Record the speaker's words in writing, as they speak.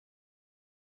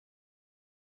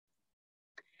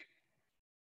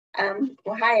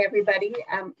Well, hi, everybody.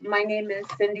 My name is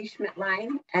Cindy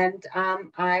Schmidt-Line, and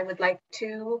I would like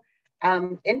to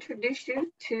introduce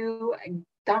you to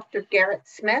Dr. Garrett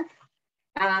Smith.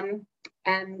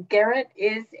 And Garrett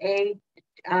is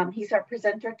he's our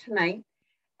presenter tonight.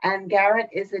 And Garrett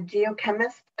is a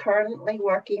geochemist currently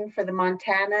working for the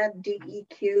Montana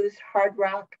DEQ's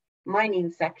Hardrock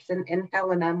mining section in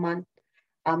Helena,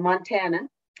 Montana.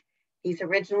 He's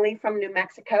originally from New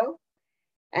Mexico,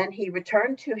 and he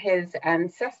returned to his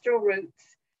ancestral roots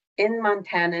in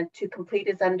Montana to complete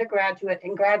his undergraduate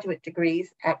and graduate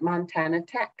degrees at Montana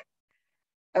Tech.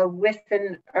 With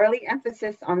an early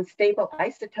emphasis on stable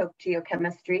isotope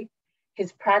geochemistry,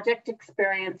 his project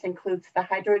experience includes the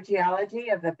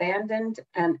hydrogeology of abandoned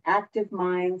and active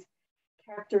mines,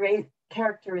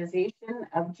 characterization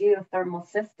of geothermal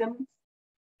systems,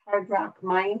 hard rock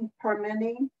mine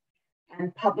permitting,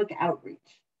 and public outreach.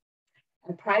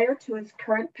 And prior to his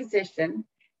current position,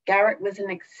 Garrett was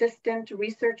an assistant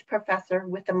research professor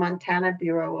with the Montana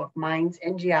Bureau of Mines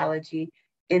and Geology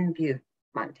in Butte,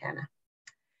 Montana.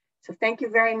 So thank you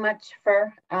very much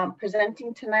for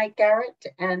presenting tonight, Garrett.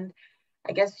 And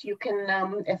I guess you can,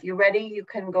 if you're ready, you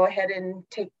can go ahead and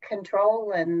take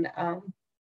control and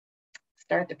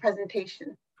start the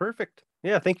presentation. Perfect.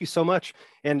 Yeah, thank you so much.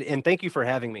 And thank you for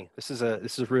having me. This is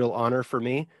a real honor for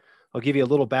me. I'll give you a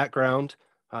little background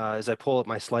as I pull up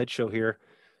my slideshow here.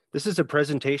 This is a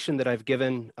presentation that I've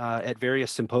given at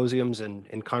various symposiums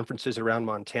and conferences around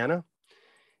Montana.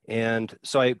 And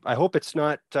so I hope it's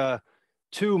not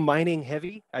too mining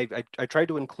heavy. I tried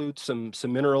to include some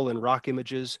mineral and rock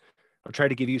images. I'll try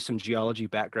to give you some geology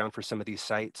background for some of these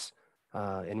sites.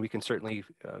 And we can certainly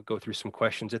go through some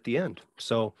questions at the end.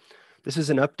 So this is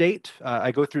an update.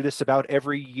 I go through this about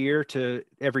every year to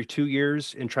every 2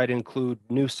 years and try to include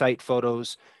new site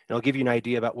photos. And I'll give you an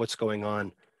idea about what's going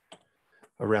on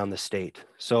around the state.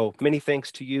 So many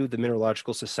thanks to you, the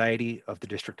Mineralogical Society of the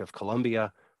District of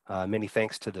Columbia. Many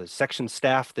thanks to the section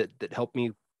staff that helped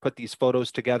me put these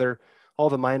photos together, all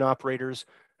the mine operators.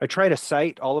 I try to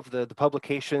cite all of the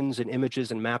publications and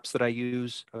images and maps that I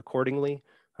use accordingly.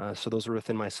 So those are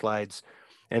within my slides.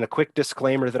 And a quick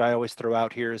disclaimer that I always throw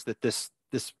out here is that this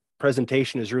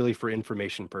presentation is really for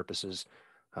information purposes.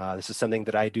 This is something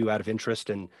that I do out of interest,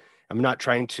 and I'm not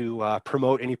trying to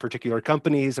promote any particular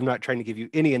companies. I'm not trying to give you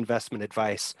any investment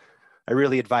advice. I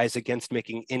really advise against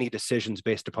making any decisions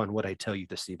based upon what I tell you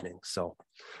this evening. So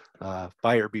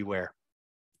buyer beware.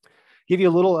 Give you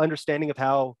a little understanding of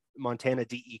how Montana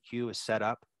DEQ is set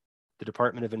up. The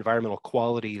Department of Environmental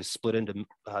Quality is split into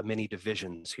many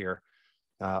divisions here.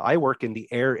 I work in the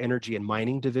Air, Energy, and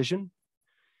Mining Division,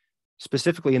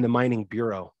 specifically in the Mining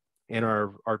Bureau. And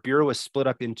our bureau is split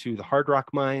up into the hard rock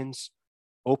mines,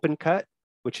 open cut,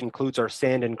 which includes our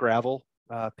sand and gravel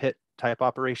pit type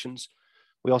operations.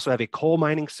 We also have a coal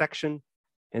mining section,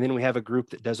 and then we have a group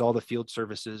that does all the field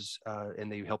services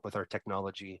and they help with our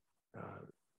technology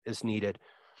as needed.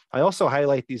 I also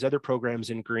highlight these other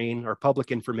programs in green, our public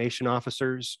information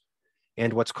officers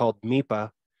and what's called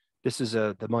MEPA. This is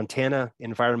the Montana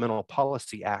Environmental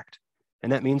Policy Act.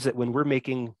 And that means that when we're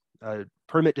making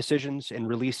permit decisions and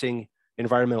releasing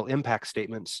environmental impact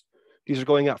statements, these are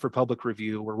going out for public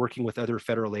review. We're working with other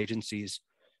federal agencies.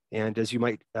 And as you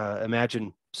might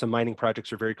imagine, some mining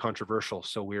projects are very controversial.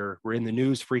 So we're in the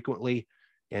news frequently,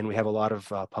 and we have a lot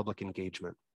of public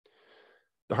engagement.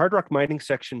 The hard rock mining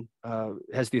section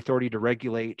has the authority to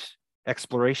regulate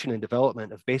exploration and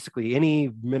development of basically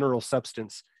any mineral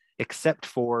substance except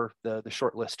for the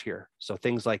short list here. So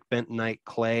things like bentonite,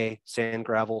 clay, sand,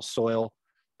 gravel, soil,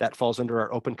 that falls under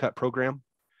our open cut program.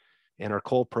 And our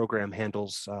coal program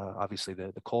handles, obviously,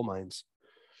 the coal mines.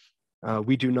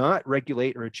 We do not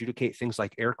regulate or adjudicate things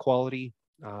like air quality,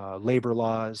 labor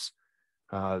laws.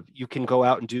 You can go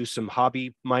out and do some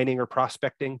hobby mining or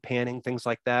prospecting, panning, things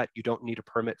like that. You don't need a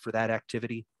permit for that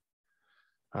activity.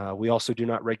 We also do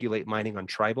not regulate mining on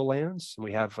tribal lands. And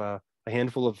we have a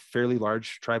handful of fairly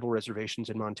large tribal reservations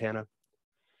in Montana.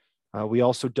 We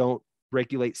also don't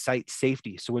regulate site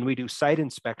safety. So when we do site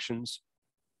inspections,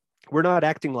 we're not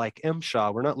acting like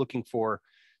MSHA. We're not looking for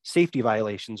safety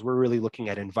violations. We're really looking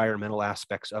at environmental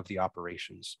aspects of the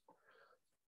operations.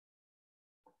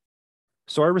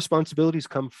 So our responsibilities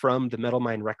come from the Metal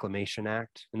Mine Reclamation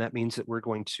Act, and that means that we're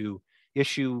going to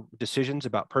issue decisions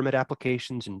about permit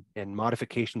applications and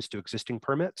modifications to existing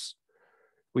permits.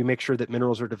 We make sure that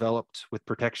minerals are developed with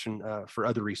protection for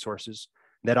other resources.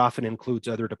 That often includes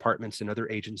other departments and other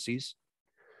agencies.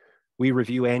 We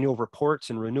review annual reports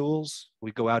and renewals.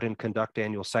 We go out and conduct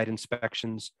annual site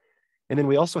inspections. And then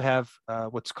we also have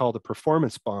what's called a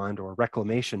performance bond or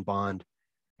reclamation bond.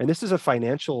 And this is a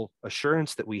financial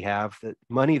assurance that we have, that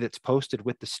money that's posted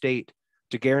with the state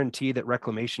to guarantee that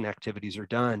reclamation activities are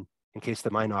done in case the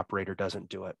mine operator doesn't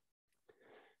do it.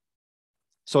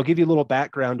 So I'll give you a little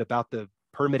background about the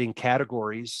permitting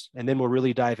categories, and then we'll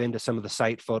really dive into some of the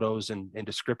site photos and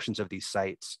descriptions of these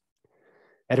sites.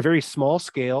 At a very small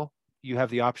scale, you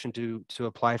have the option to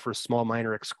apply for a small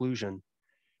minor exclusion.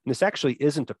 And this actually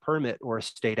isn't a permit or a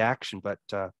state action, but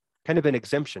kind of an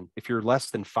exemption. If you're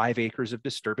less than 5 acres of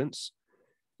disturbance,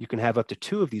 you can have up to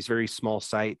 2 of these very small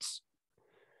sites.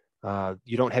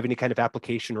 You don't have any kind of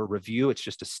application or review. It's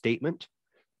just a statement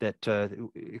that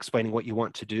explaining what you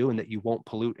want to do and that you won't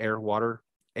pollute air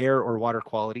or water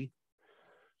quality.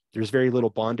 There's very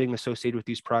little bonding associated with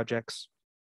these projects.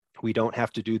 We don't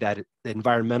have to do that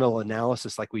environmental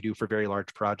analysis like we do for very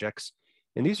large projects.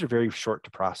 And these are very short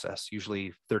to process,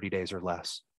 usually 30 days or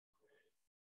less.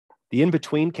 The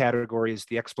in-between category is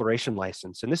the exploration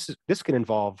license. And this can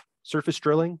involve surface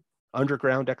drilling,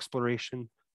 underground exploration,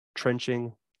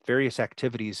 trenching, various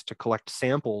activities to collect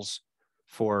samples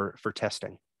for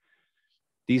testing.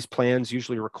 These plans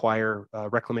usually require a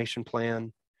reclamation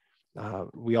plan.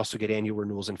 We also get annual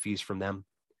renewals and fees from them.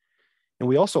 And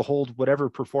we also hold whatever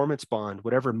performance bond,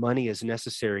 whatever money is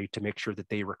necessary to make sure that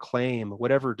they reclaim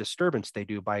whatever disturbance they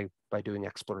do by doing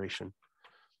exploration.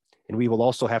 And we will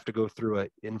also have to go through an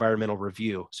environmental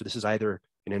review. So this is either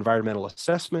an environmental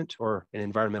assessment or an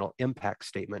environmental impact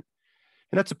statement.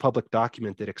 And that's a public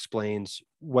document that explains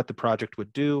what the project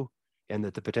would do and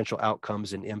the potential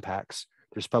outcomes and impacts.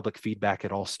 There's public feedback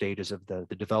at all stages of the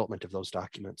development of those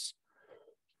documents.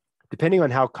 Depending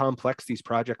on how complex these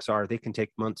projects are, they can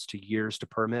take months to years to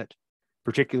permit,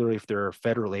 particularly if there are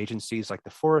federal agencies like the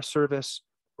Forest Service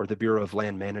or the Bureau of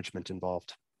Land Management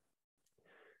involved.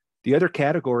 The other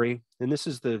category, and this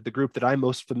is the group that I'm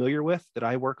most familiar with, that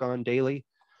I work on daily,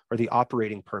 are the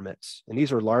operating permits. And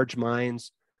these are large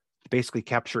mines that basically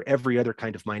capture every other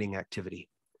kind of mining activity.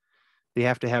 They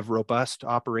have to have robust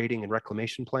operating and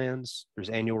reclamation plans. There's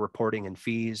annual reporting and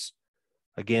fees.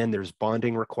 Again, there's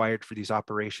bonding required for these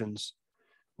operations.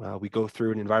 We go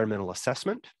through an environmental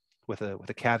assessment with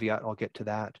a caveat. I'll get to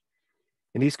that.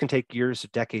 And these can take years to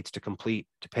decades to complete,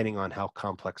 depending on how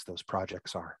complex those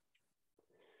projects are.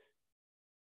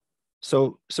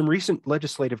 So some recent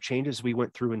legislative changes we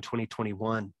went through in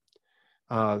 2021.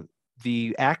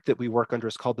 The act that we work under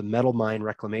is called the Metal Mine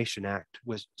Reclamation Act.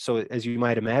 So as you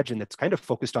might imagine, that's kind of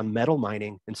focused on metal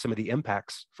mining and some of the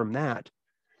impacts from that.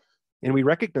 And we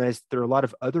recognize that there are a lot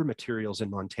of other materials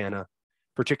in Montana,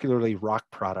 particularly rock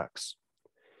products.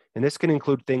 And this can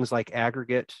include things like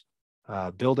aggregate,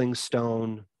 building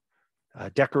stone,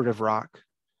 decorative rock,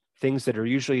 things that are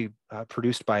usually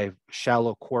produced by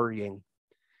shallow quarrying.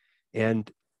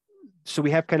 And so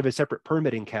we have kind of a separate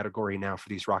permitting category now for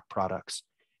these rock products.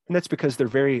 And that's because they're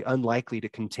very unlikely to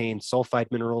contain sulfide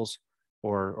minerals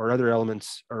or other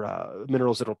elements or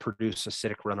minerals that will produce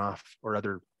acidic runoff or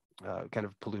other kind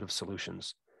of pollutive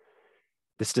solutions.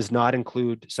 This does not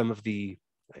include some of the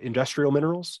industrial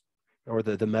minerals or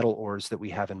the metal ores that we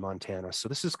have in Montana. So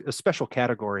this is a special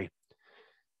category.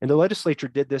 And the legislature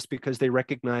did this because they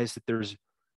recognize that there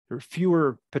are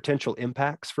fewer potential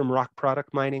impacts from rock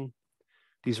product mining.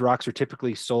 These rocks are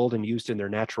typically sold and used in their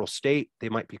natural state. They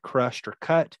might be crushed or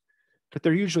cut, but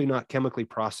they're usually not chemically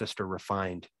processed or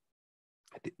refined.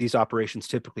 These operations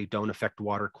typically don't affect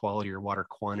water quality or water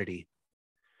quantity.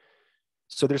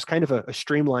 So there's kind of a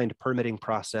streamlined permitting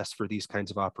process for these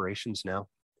kinds of operations now.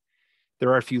 There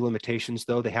are a few limitations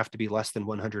though. They have to be less than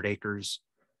 100 acres.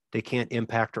 They can't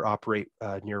impact or operate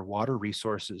near water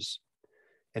resources.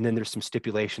 And then there's some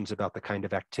stipulations about the kind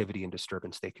of activity and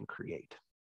disturbance they can create.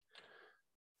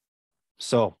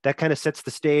 So that kind of sets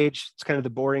the stage. It's kind of the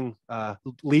boring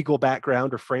legal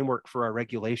background or framework for our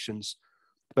regulations,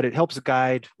 but it helps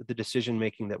guide the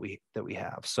decision-making that we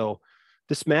have. So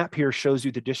this map here shows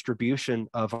you the distribution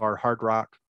of our Hardrock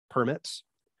permits.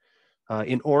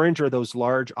 In orange are those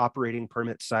large operating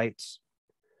permit sites.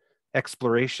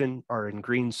 Exploration are in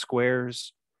green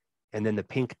squares, and then the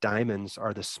pink diamonds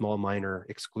are the small minor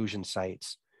exclusion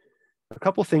sites. A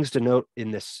couple things to note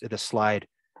in this slide.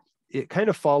 It kind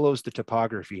of follows the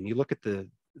topography, and you look at the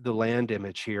land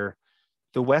image here.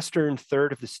 The western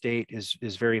third of the state is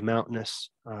very mountainous,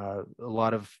 a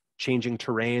lot of changing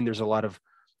terrain. There's a lot of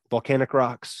volcanic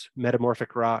rocks,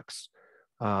 metamorphic rocks,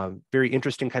 very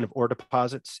interesting kind of ore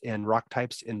deposits and rock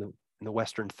types in the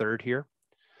western third here.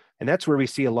 And that's where we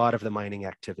see a lot of the mining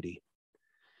activity.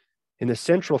 In the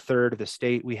central third of the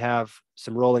state, we have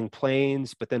some rolling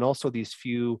plains, but then also these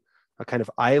few kind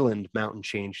of island mountain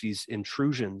change, these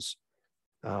intrusions,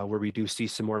 where we do see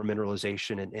some more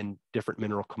mineralization and different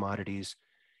mineral commodities.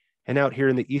 And out here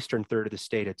in the eastern third of the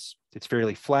state, it's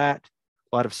fairly flat,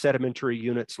 a lot of sedimentary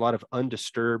units, a lot of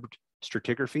undisturbed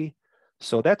stratigraphy.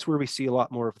 So that's where we see a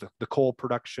lot more of the coal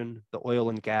production, the oil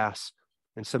and gas,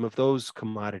 and some of those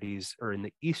commodities are in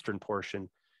the eastern portion,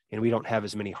 and we don't have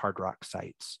as many hard rock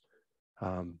sites.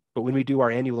 But when we do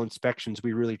our annual inspections,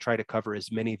 we really try to cover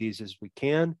as many of these as we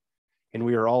can. And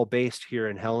we are all based here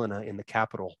in Helena in the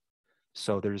capital.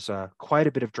 So there's quite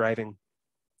a bit of driving.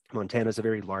 Montana is a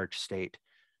very large state.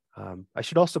 I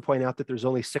should also point out that there's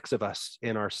only 6 of us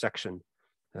in our section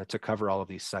to cover all of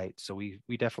these sites. So we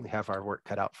definitely have our work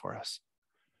cut out for us.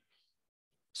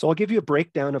 So I'll give you a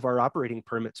breakdown of our operating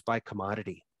permits by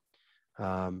commodity.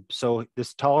 So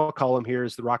this tall column here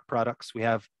is the rock products. We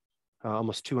have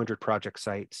almost 200 project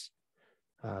sites.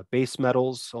 Base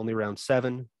metals, only around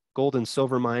 7. Gold and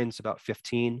silver mines, about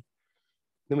 15.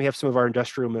 Then we have some of our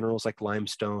industrial minerals like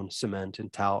limestone, cement,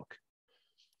 and talc.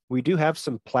 We do have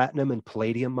some platinum and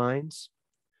palladium mines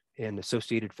and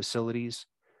associated facilities.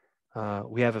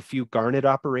 We have a few garnet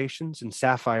operations and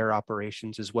sapphire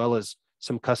operations, as well as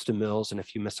some custom mills and a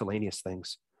few miscellaneous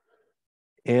things.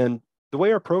 And the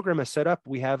way our program is set up,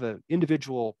 we have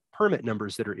individual permit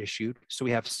numbers that are issued. So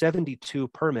we have 72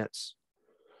 permits,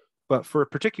 but for a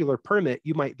particular permit,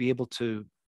 you might be able to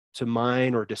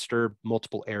mine or disturb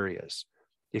multiple areas.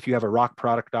 If you have a rock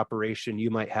product operation, you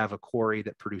might have a quarry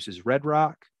that produces red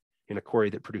rock and a quarry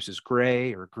that produces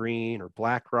gray or green or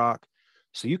black rock.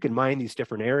 So you can mine these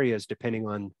different areas depending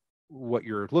on what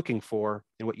you're looking for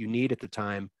and what you need at the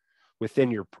time within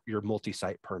your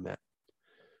multi-site permit.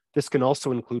 This can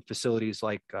also include facilities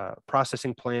like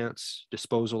processing plants,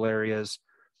 disposal areas.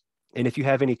 And if you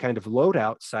have any kind of load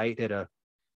out site at a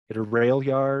rail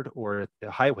yard or at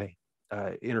the highway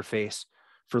interface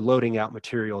for loading out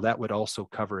material, that would also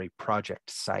cover a project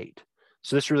site.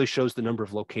 So this really shows the number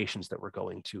of locations that we're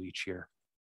going to each year.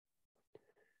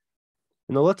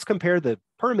 And now let's compare the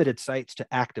permitted sites to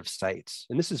active sites.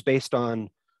 And this is based on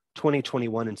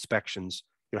 2021 inspections.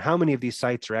 How many of these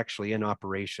sites are actually in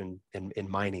operation and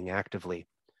mining actively?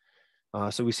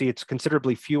 So we see it's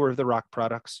considerably fewer of the rock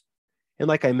products. And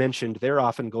like I mentioned, they're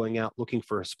often going out looking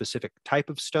for a specific type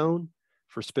of stone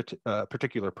for a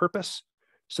particular purpose.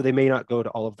 So they may not go to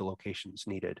all of the locations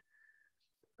needed.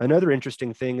 Another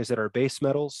interesting thing is that our base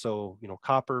metals, so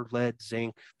copper, lead,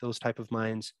 zinc, those type of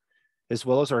mines, as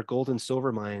well as our gold and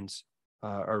silver mines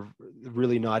are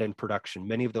really not in production.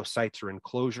 Many of those sites are in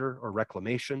closure or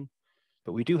reclamation,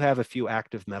 but we do have a few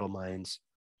active metal mines,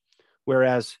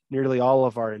 whereas nearly all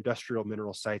of our industrial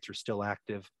mineral sites are still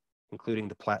active, including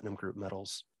the platinum group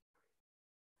metals.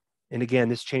 And again,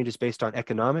 this changes based on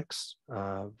economics,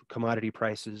 commodity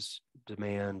prices,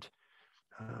 demand,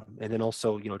 and then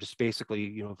also, just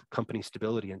basically, company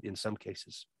stability in some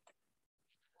cases.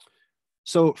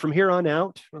 So from here on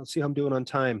out, let's see how I'm doing on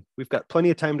time. We've got plenty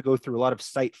of time to go through a lot of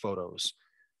site photos.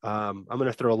 I'm going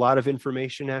to throw a lot of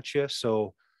information at you,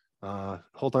 so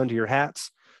hold on to your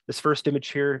hats. This first image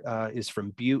here is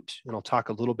from Butte, and I'll talk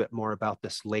a little bit more about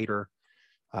this later.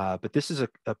 But this is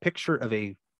a picture of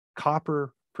a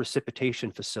copper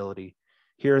precipitation facility.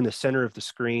 Here in the center of the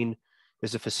screen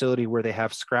is a facility where they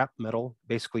have scrap metal,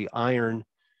 basically iron.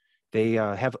 They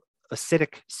have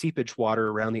acidic seepage water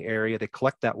around the area. They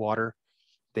collect that water.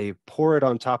 They pour it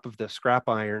on top of the scrap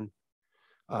iron,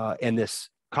 and this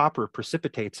copper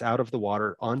precipitates out of the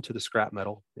water onto the scrap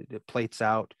metal. It plates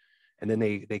out, and then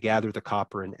they gather the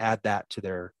copper and add that to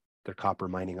their copper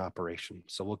mining operation.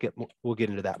 So we'll get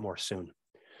into that more soon.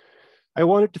 I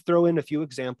wanted to throw in a few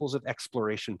examples of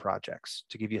exploration projects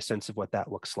to give you a sense of what that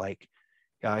looks like.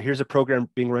 Here's a program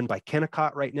being run by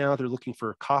Kennecott right now. They're looking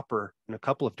for copper in a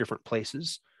couple of different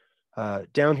places.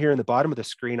 Down here in the bottom of the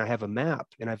screen, I have a map,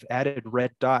 and I've added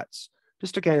red dots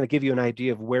just to kind of give you an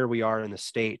idea of where we are in the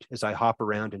state as I hop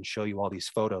around and show you all these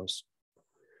photos.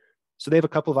 So they have a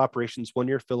couple of operations, one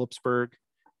near Phillipsburg,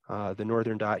 the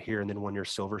northern dot here, and then one near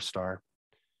Silver Star.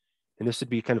 And this would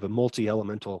be kind of a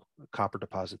multi-elemental copper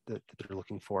deposit that they're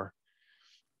looking for.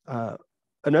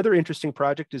 Another interesting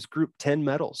project is Group 10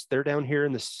 Metals. They're down here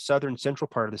in the southern central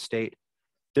part of the state.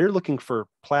 They're looking for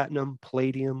platinum,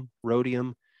 palladium,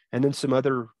 rhodium, and then some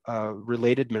other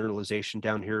related mineralization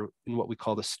down here in what we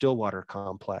call the Stillwater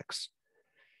complex.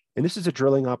 And this is a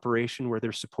drilling operation where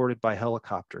they're supported by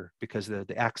helicopter because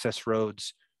the access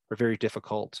roads are very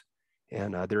difficult,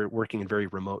 and they're working in very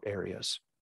remote areas.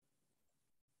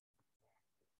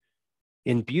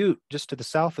 In Butte, just to the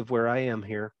south of where I am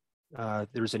here,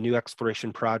 there's a new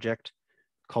exploration project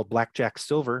called Blackjack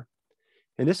Silver.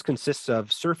 And this consists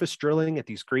of surface drilling at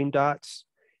these green dots,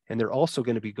 and they're also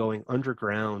going to be going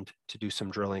underground to do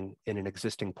some drilling in an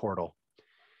existing portal.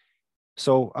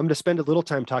 So I'm going to spend a little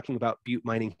time talking about Butte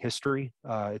mining history.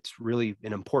 It's really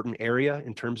an important area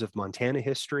in terms of Montana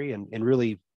history and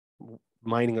really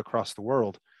mining across the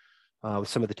world with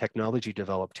some of the technology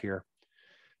developed here.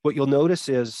 What you'll notice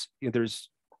is there's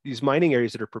these mining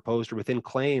areas that are proposed are within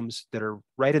claims that are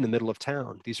right in the middle of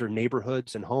town. These are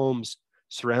neighborhoods and homes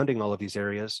surrounding all of these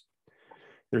areas.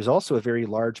 There's also a very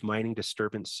large mining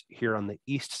disturbance here on the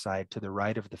east side to the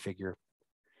right of the figure.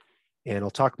 And I'll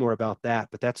talk more about that,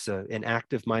 but that's an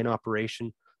active mine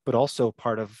operation, but also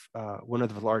part of one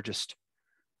of the largest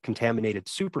contaminated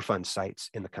Superfund sites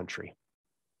in the country.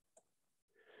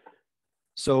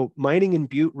 So mining in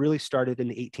Butte really started in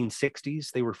the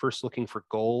 1860s. They were first looking for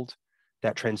gold.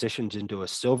 That transitioned into a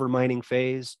silver mining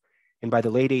phase. And by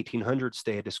the late 1800s,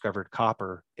 they had discovered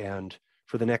copper. And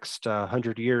for the next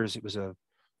 100 years, it was a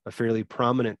fairly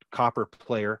prominent copper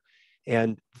player.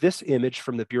 And this image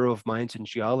from the Bureau of Mines and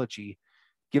Geology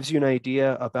gives you an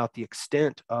idea about the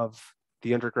extent of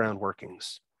the underground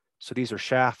workings. So these are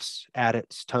shafts,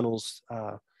 adits, tunnels.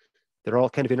 They're all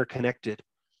kind of interconnected.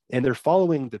 And they're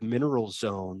following the mineral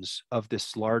zones of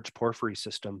this large porphyry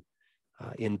system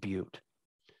in Butte.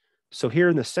 So here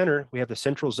in the center, we have the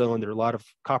central zone. There are a lot of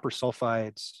copper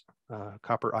sulfides,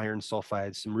 copper iron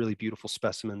sulfides, some really beautiful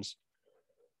specimens.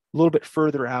 A little bit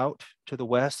further out to the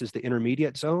west is the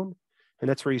intermediate zone. And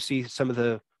that's where you see some of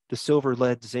the silver,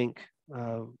 lead, zinc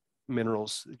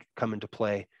minerals come into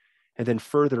play. And then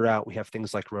further out, we have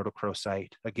things like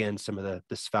rhodochrosite, again, some of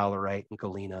the sphalerite and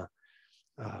galena.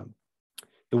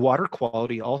 The water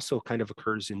quality also kind of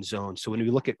occurs in zones. So when we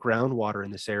look at groundwater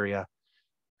in this area,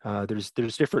 there's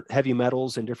different heavy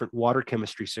metals and different water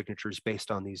chemistry signatures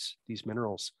based on these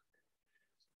minerals.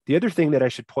 The other thing that I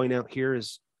should point out here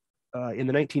is in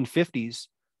the 1950s,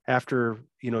 after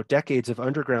decades of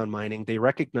underground mining, they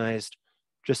recognized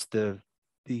just the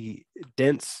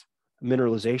dense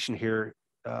mineralization here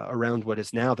around what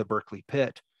is now the Berkeley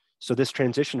pit. So this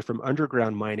transition from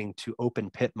underground mining to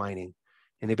open pit mining.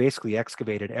 And they basically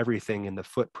excavated everything in the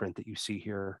footprint that you see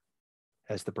here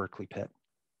as the Berkeley pit.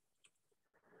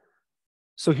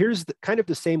 So here's kind of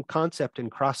the same concept in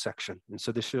cross-section. And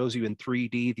so this shows you in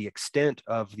 3D the extent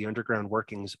of the underground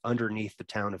workings underneath the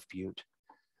town of Butte.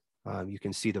 You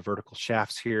can see the vertical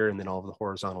shafts here and then all of the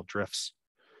horizontal drifts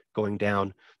going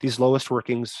down. These lowest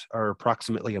workings are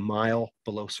approximately a mile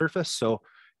below surface. So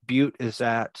Butte is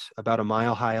at about a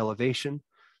mile high elevation.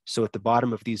 So at the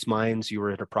bottom of these mines, you were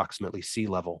at approximately sea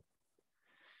level.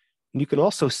 And you can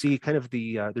also see kind of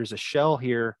there's a shell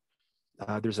here.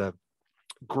 There's a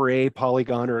gray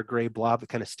polygon or a gray blob that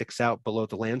kind of sticks out below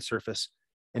the land surface.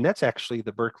 And that's actually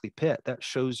the Berkeley pit. That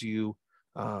shows you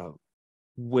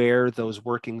where those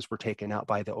workings were taken out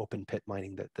by the open pit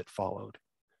mining that followed.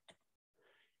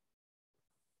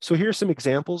 So here's some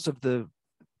examples of the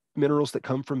minerals that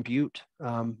come from Butte.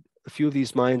 A few of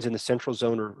these mines in the central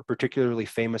zone are particularly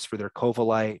famous for their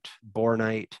covellite,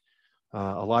 bornite,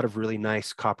 a lot of really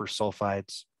nice copper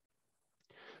sulfides.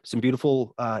 Some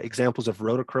beautiful examples of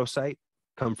rhodochrosite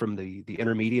come from the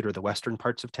intermediate or the western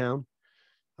parts of town.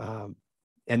 And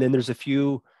then there's a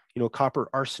few, copper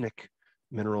arsenic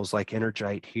minerals like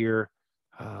energite here.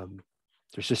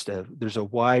 There's a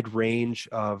wide range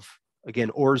of, again,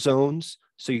 ore zones.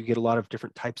 So you get a lot of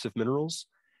different types of minerals.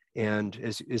 And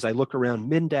as I look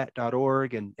around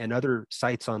mindat.org and other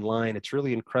sites online, it's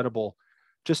really incredible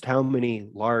just how many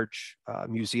large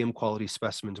museum quality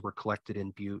specimens were collected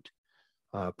in Butte,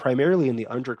 primarily in the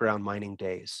underground mining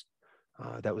days.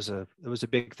 That was a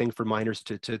big thing for miners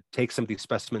to take some of these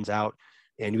specimens out,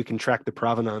 and we can track the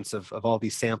provenance of all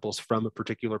these samples from a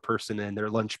particular person and their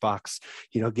lunchbox,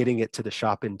 getting it to the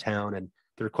shop in town. And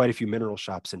there are quite a few mineral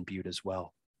shops in Butte as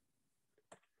well.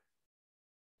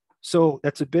 So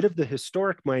that's a bit of the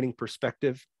historic mining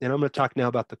perspective. And I'm going to talk now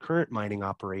about the current mining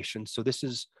operation. So this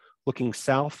is looking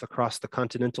south across the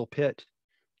Continental Pit.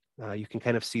 You can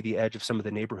kind of see the edge of some of the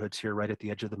neighborhoods here right at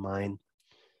the edge of the mine.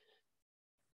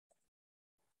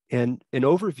 And an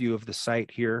overview of the site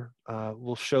here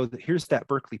will show that here's that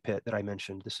Berkeley pit that I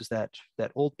mentioned. This is that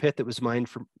old pit that was mined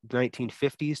from the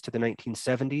 1950s to the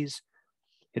 1970s.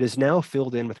 It is now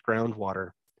filled in with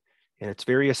groundwater. And it's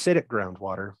very acidic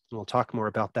groundwater, and we'll talk more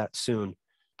about that soon.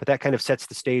 But that kind of sets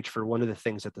the stage for one of the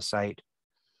things at the site.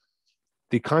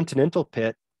 The Continental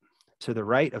Pit to the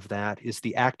right of that is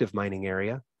the active mining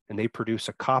area, and they produce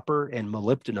a copper and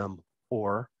molybdenum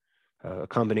ore, a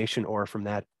combination ore from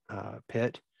that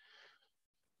pit.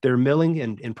 Their milling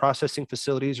and processing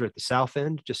facilities are at the south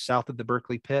end, just south of the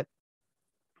Berkeley pit.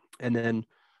 And then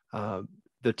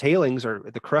the tailings are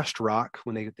the crushed rock.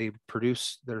 When they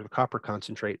produce their copper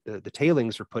concentrate, the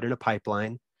tailings are put in a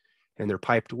pipeline and they're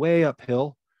piped way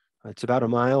uphill It's about a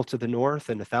mile to the north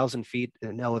and 1,000 feet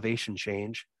in elevation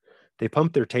change. They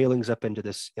pump their tailings up into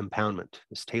this impoundment,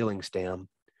 this tailings dam.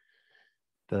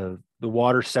 The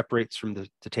water separates from the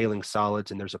tailings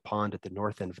solids, and there's a pond at the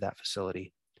north end of that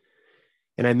facility.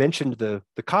 And I mentioned the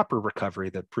copper recovery.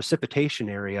 The precipitation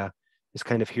area is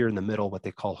kind of here in the middle, what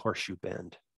they call Horseshoe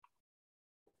Bend.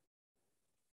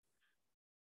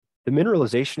 The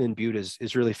mineralization in Butte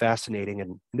is really fascinating,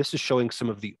 and this is showing some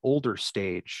of the older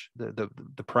stage, the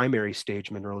primary stage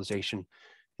mineralization.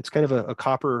 It's kind of a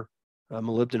copper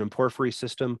molybdenum porphyry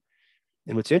system.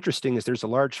 And what's interesting is there's a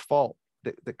large fault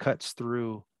that cuts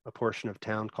through a portion of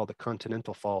town called the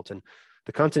Continental Fault. And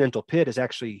the Continental Pit is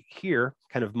actually here,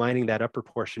 kind of mining that upper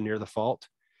portion near the fault.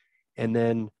 And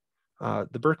then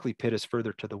the Berkeley Pit is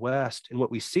further to the west. And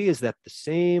what we see is that the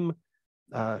same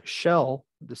shell,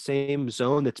 the same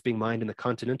zone that's being mined in the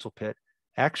Continental Pit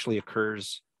actually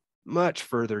occurs much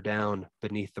further down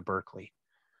beneath the Berkeley.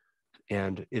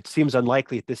 And it seems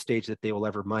unlikely at this stage that they will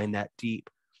ever mine that deep,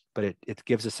 but it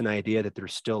gives us an idea that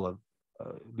there's still a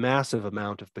massive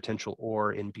amount of potential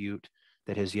ore in Butte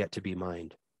that has yet to be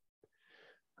mined.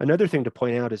 Another thing to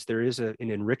point out is there is an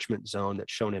enrichment zone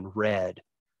that's shown in red,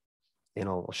 and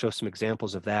I'll show some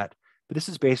examples of that. But this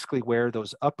is basically where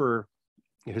those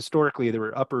historically there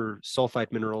were upper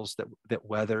sulfide minerals that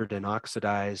weathered and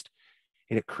oxidized,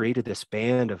 and it created this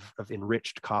band of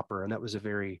enriched copper, and that was a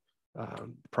very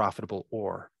profitable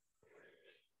ore.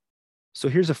 So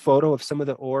here's a photo of some of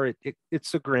the ore.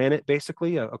 It's a granite,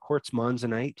 basically, a quartz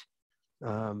monzonite,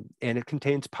 and it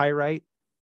contains pyrite,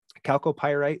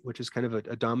 chalcopyrite, which is kind of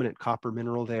a dominant copper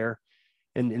mineral there.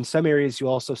 And in some areas, you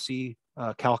also see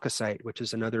chalcocite, which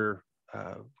is another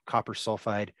copper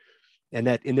sulfide. And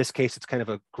that, in this case, it's kind of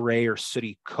a gray or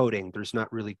sooty coating. There's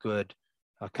not really good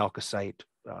chalcocite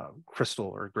crystal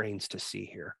or grains to see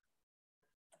here.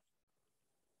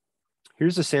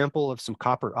 Here's a sample of some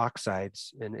copper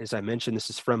oxides. And as I mentioned,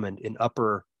 this is from an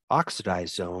upper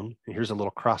oxidized zone. And here's a little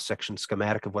cross-section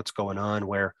schematic of what's going on,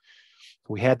 where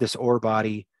we had this ore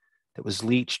body that was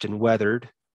leached and weathered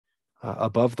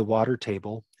above the water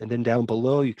table. And then down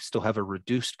below, you still have a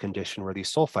reduced condition where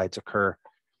these sulfides occur.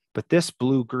 But this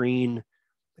blue-green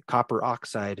copper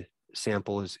oxide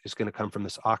sample is going to come from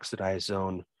this oxidized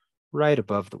zone right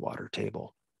above the water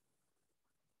table.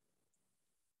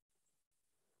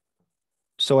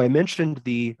 So I mentioned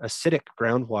the acidic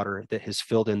groundwater that has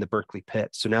filled in the Berkeley Pit.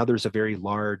 So now there's a very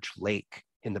large lake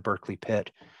in the Berkeley Pit.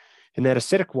 And that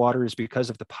acidic water is because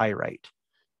of the pyrite.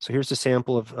 So here's a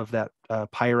sample of that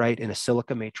pyrite in a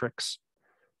silica matrix.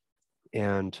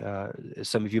 And as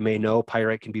some of you may know,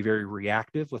 pyrite can be very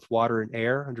reactive with water and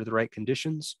air under the right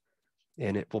conditions.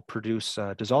 And it will produce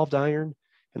dissolved iron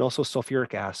and also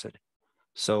sulfuric acid.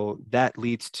 So that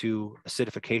leads to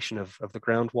acidification of the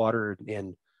groundwater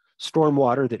and storm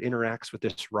water that interacts with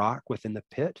this rock within the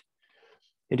pit.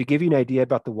 And to give you an idea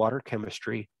about the water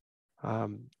chemistry,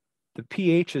 the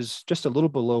pH is just a little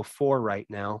below 4 right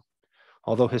now,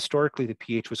 although historically the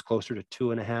pH was closer to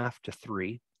 2.5 to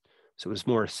 3. So it was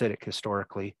more acidic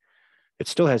historically. It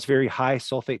still has very high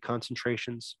sulfate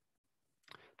concentrations.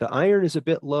 The iron is a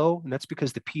bit low, and that's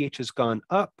because the pH has gone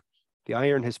up. The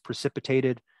iron has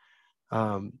precipitated.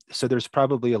 So there's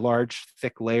probably a large,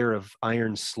 thick layer of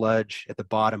iron sludge at the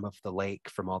bottom of the lake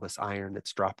from all this iron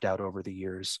that's dropped out over the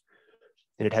years.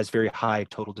 And it has very high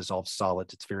total dissolved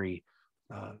solids. It's very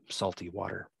salty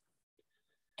water.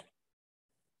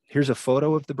 Here's a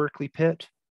photo of the Berkeley Pit.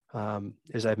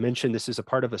 As I mentioned, this is a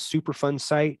part of a Superfund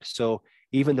site. So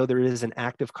even though there is an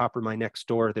active copper mine next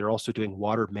door, they're also doing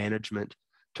water management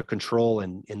to control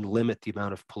and limit the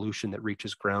amount of pollution that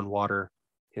reaches groundwater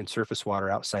and surface water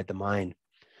outside the mine.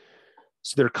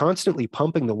 So they're constantly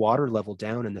pumping the water level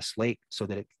down in this lake so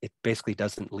that it basically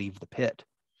doesn't leave the pit.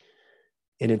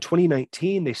 And in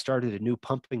 2019, they started a new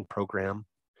pumping program.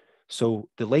 So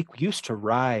the lake used to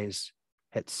rise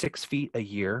at 6 feet a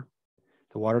year.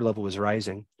 The water level was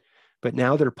rising, but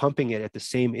now they're pumping it at the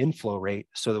same inflow rate.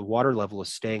 So the water level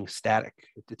is staying static.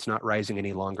 It's not rising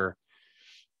any longer.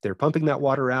 They're pumping that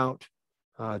water out.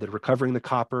 They're recovering the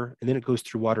copper, and then it goes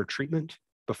through water treatment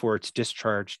before it's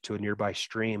discharged to a nearby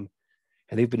stream.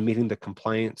 And they've been meeting the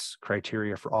compliance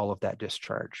criteria for all of that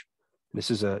discharge. And this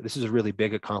is a really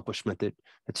big accomplishment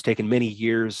that's taken many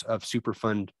years of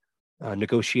Superfund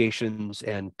negotiations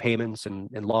and payments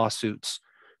and lawsuits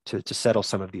to settle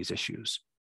some of these issues.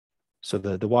 So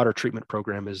the water treatment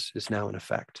program is now in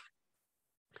effect.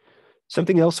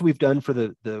 Something else we've done for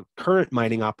the current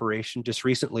mining operation, just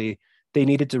recently, they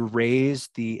needed to raise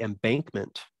the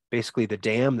embankment, basically the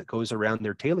dam that goes around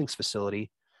their tailings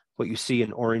facility, what you see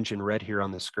in orange and red here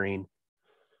on the screen.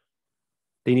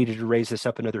 They needed to raise this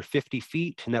up another 50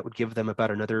 feet, and that would give them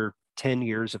about another 10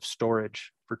 years of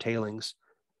storage for tailings.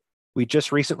 We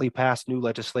just recently passed new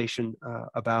legislation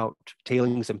about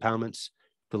tailings impoundments,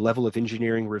 the level of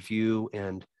engineering review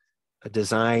and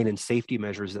design and safety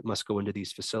measures that must go into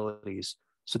these facilities.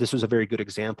 So this was a very good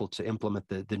example to implement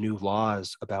the new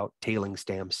laws about tailings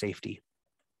dam safety.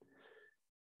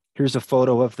 Here's a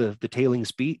photo of the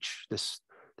tailings beach, this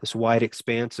wide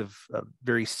expanse of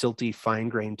very silty,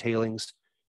 fine-grained tailings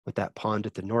with that pond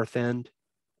at the north end.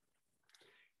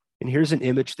 And here's an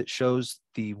image that shows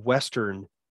the western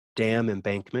dam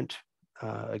embankment.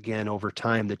 Again, over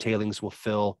time, the tailings will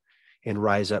fill and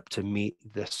rise up to meet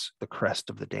the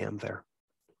crest of the dam there.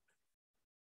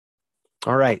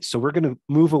 All right, so we're going to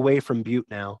move away from Butte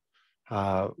now.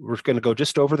 We're going to go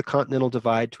just over the Continental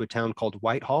Divide to a town called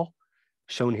Whitehall,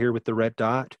 shown here with the red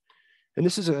dot. And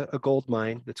this is a gold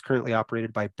mine that's currently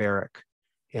operated by Barrick.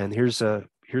 And here's a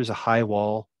high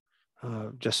wall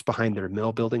just behind their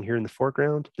mill building here in the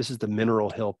foreground. This is the Mineral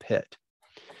Hill Pit.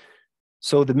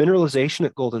 So the mineralization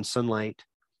at Golden Sunlight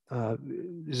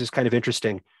is just kind of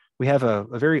interesting. We have a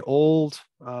very old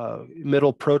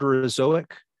middle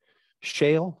Proterozoic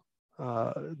shale,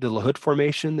 the LaHood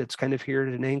Formation that's kind of here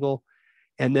at an angle.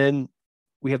 And then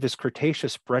we have this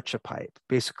Cretaceous breccia pipe,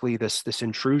 basically this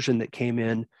intrusion that came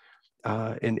in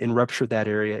and ruptured that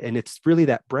area. And it's really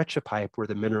that breccia pipe where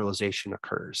the mineralization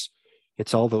occurs.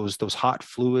 It's all those hot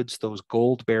fluids, those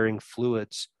gold-bearing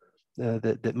fluids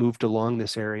that moved along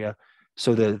this area.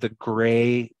 So the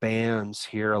gray bands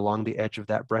here along the edge of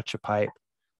that breccia pipe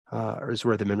is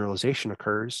where the mineralization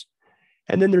occurs.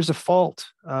 And then there's a fault,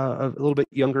 a little bit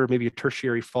younger, maybe a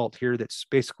tertiary fault here that's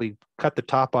basically cut the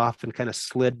top off and kind of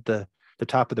slid the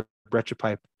top of the breccia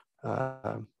pipe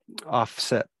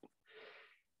offset.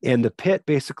 And the pit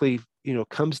basically,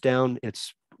 comes down,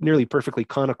 it's nearly perfectly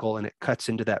conical, and it cuts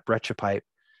into that breccia pipe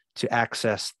to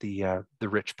access the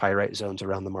rich pyrite zones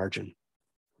around the margin.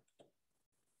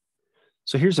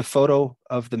 So here's a photo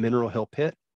of the Mineral Hill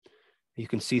Pit. You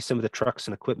can see some of the trucks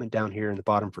and equipment down here in the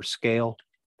bottom for scale.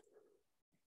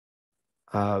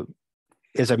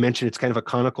 As I mentioned, it's kind of a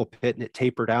conical pit and it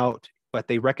tapered out, but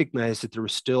they recognized that there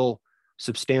was still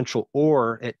substantial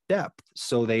ore at depth.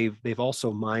 So they've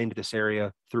also mined this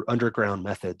area through underground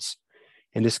methods.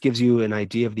 And this gives you an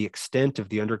idea of the extent of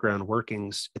the underground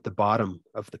workings at the bottom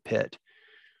of the pit.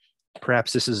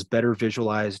 Perhaps this is better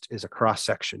visualized as a cross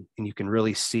section, and you can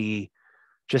really see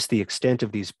just the extent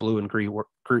of these blue and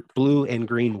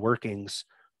green workings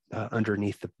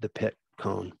underneath the pit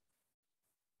cone.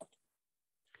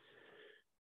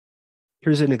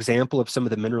 Here's an example of some of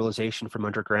the mineralization from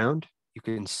underground. You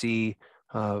can see,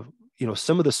 some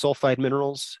of the sulfide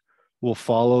minerals will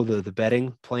follow the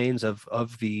bedding planes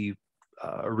of the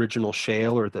original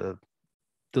shale or the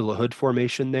LaHood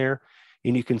Formation there.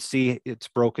 And you can see it's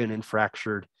broken and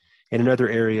fractured. And in other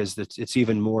areas, it's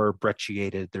even more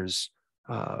brecciated. There's,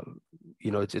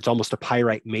 it's almost a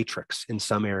pyrite matrix in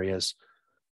some areas.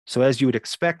 So as you would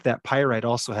expect, that pyrite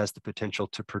also has the potential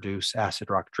to produce acid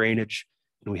rock drainage.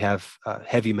 And we have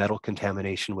heavy metal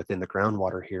contamination within the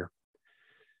groundwater here.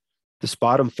 This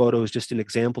bottom photo is just an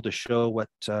example to show what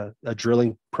a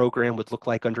drilling program would look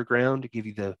like underground, to give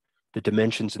you the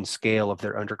dimensions and scale of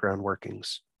their underground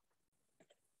workings.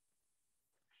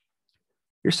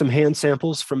 Here's some hand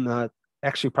samples from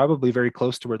actually probably very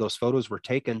close to where those photos were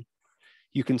taken.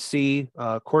 You can see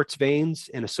quartz veins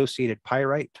and associated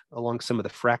pyrite along some of the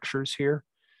fractures here.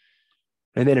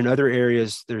 And then in other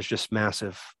areas, there's just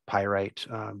massive pyrite.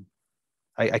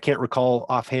 I can't recall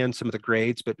offhand some of the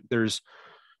grades, but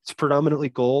it's predominantly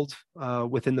gold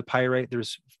within the pyrite.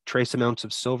 There's trace amounts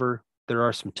of silver. There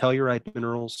are some telluride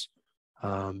minerals,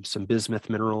 some bismuth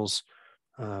minerals,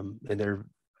 and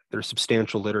there's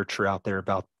substantial literature out there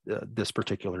about this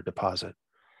particular deposit.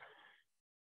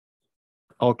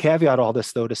 I'll caveat all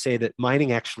this, though, to say that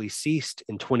mining actually ceased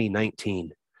in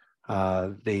 2019.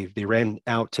 They ran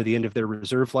out to the end of their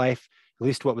reserve life, at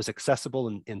least what was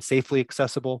accessible and safely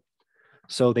accessible.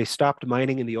 So they stopped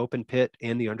mining in the open pit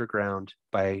and the underground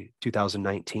by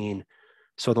 2019.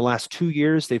 So in the last 2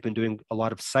 years, they've been doing a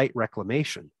lot of site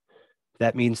reclamation.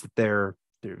 That means that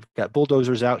they've got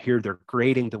bulldozers out here. They're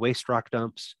grading the waste rock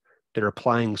dumps. They're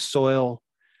applying soil.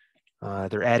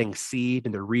 They're adding seed,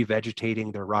 and they're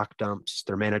revegetating their rock dumps.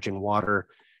 They're managing water,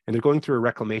 and they're going through a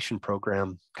reclamation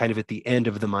program kind of at the end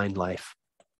of the mine life.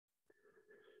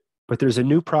 But there's a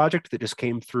new project that just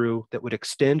came through that would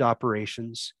extend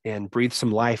operations and breathe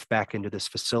some life back into this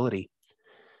facility.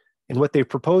 And what they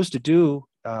proposed to do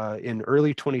in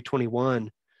early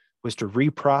 2021 was to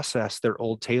reprocess their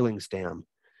old tailings dam.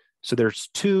 So there's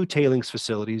two tailings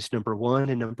facilities, number 1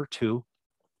 and number 2.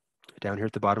 down here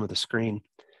at the bottom of the screen.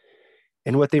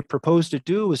 And what they proposed to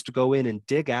do was to go in and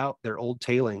dig out their old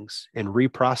tailings and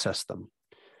reprocess them.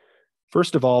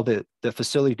 First of all, the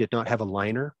facility did not have a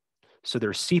liner, so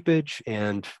there's seepage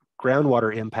and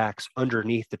groundwater impacts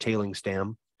underneath the tailings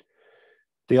dam.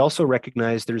 They also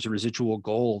recognize there's a residual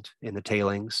gold in the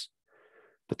tailings,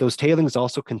 but those tailings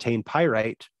also contain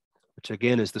pyrite, which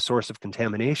again is the source of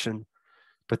contamination,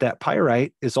 but that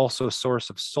pyrite is also a source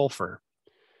of sulfur.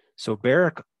 So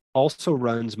Barrick also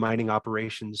runs mining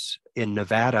operations in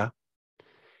Nevada,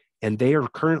 and they are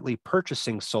currently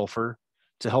purchasing sulfur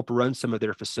to help run some of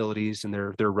their facilities and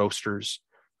their roasters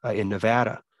in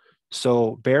Nevada.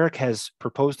 So Barrick has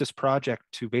proposed this project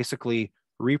to basically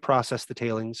reprocess the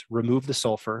tailings, remove the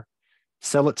sulfur,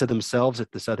 sell it to themselves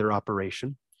at this other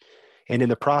operation. And in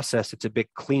the process, it's a big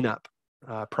cleanup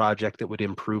project that would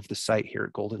improve the site here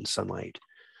at Golden Sunlight.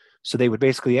 So they would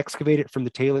basically excavate it from the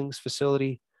tailings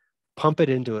facility, pump it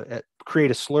into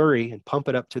create a slurry and pump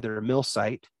it up to their mill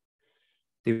site.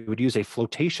 They would use a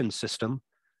flotation system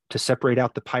to separate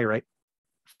out the pyrite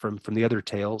from the other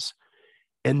tails.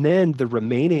 And then the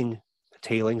remaining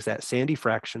tailings, that sandy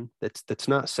fraction that's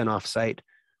not sent off site,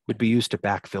 would be used to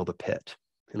backfill the pit.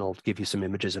 And I'll give you some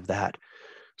images of that.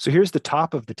 So here's the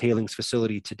top of the tailings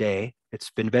facility today.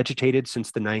 It's been vegetated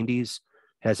since the 90s,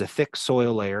 has a thick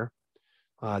soil layer.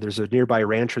 There's a nearby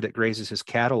rancher that grazes his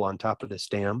cattle on top of this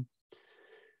dam.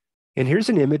 And here's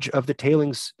an image of the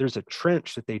tailings. There's a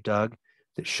trench that they dug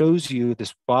that shows you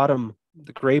this bottom,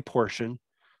 the gray portion,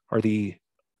 are the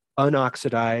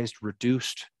unoxidized,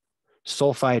 reduced,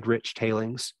 sulfide-rich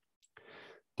tailings.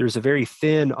 There's a very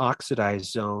thin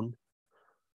oxidized zone,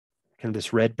 kind of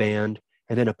this red band,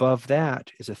 and then above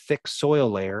that is a thick soil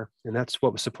layer, and that's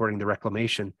what was supporting the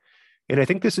reclamation. And I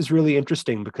think this is really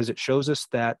interesting because it shows us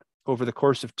that over the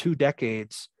course of 2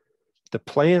 decades, the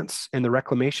plants and the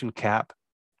reclamation cap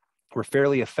were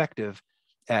fairly effective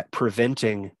at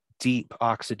preventing deep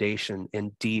oxidation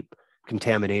and deep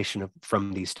contamination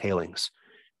from these tailings.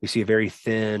 We see a very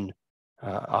thin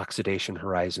oxidation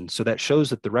horizon. So that shows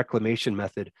that the reclamation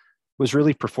method was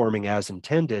really performing as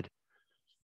intended.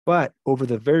 But over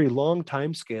the very long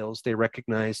time scales, they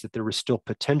recognized that there was still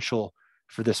potential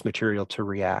for this material to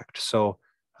react. So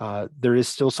there is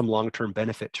still some long-term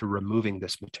benefit to removing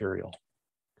this material.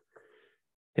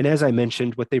 And as I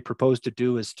mentioned, what they propose to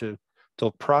do is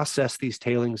they'll process these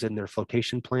tailings in their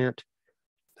flotation plant.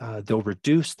 They'll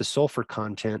reduce the sulfur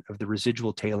content of the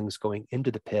residual tailings going into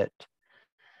the pit.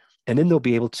 And then they'll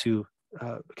be able to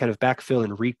kind of backfill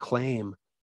and reclaim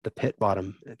the pit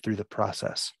bottom through the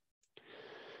process.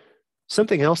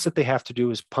 Something else that they have to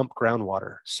do is pump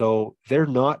groundwater. So they're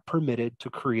not permitted to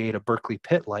create a Berkeley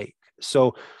pit lake.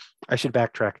 So I should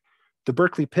backtrack. The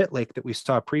Berkeley pit lake that we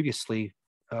saw previously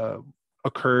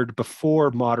occurred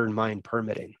before modern mine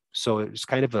permitting. So it was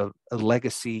kind of a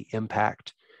legacy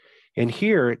impact. And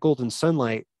here at Golden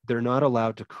Sunlight, they're not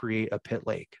allowed to create a pit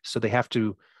lake. So they have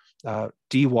to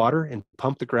de-water and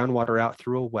pump the groundwater out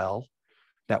through a well.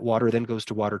 That water then goes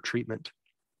to water treatment.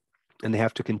 And they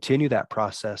have to continue that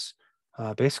process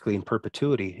basically in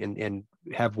perpetuity and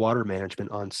have water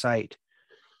management on site.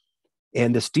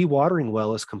 And this dewatering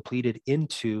well is completed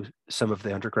into some of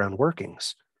the underground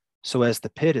workings. So as the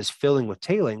pit is filling with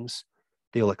tailings,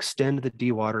 they'll extend the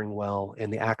dewatering well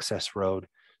and the access road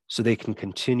so they can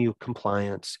continue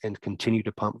compliance and continue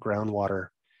to pump groundwater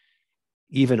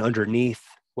even underneath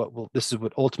this is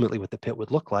what ultimately what the pit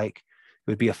would look like.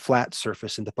 It would be a flat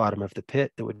surface in the bottom of the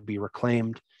pit that would be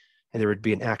reclaimed, and there would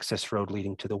be an access road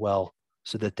leading to the well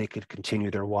so that they could continue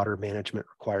their water management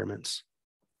requirements.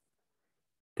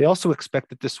 They also expect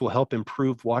that this will help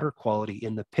improve water quality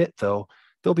in the pit, though.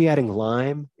 They'll be adding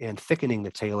lime and thickening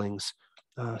the tailings,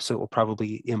 so it will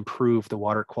probably improve the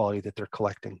water quality that they're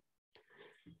collecting.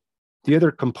 The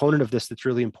other component of this that's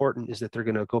really important is that they're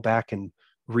going to go back and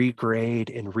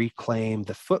regrade and reclaim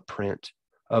the footprint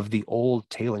of the old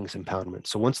tailings impoundment.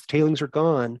 So once the tailings are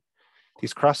gone,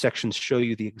 these cross sections show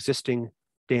you the existing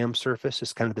dam surface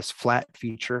is kind of this flat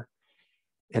feature,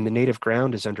 and the native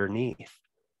ground is underneath.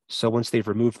 So once they've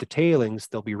removed the tailings,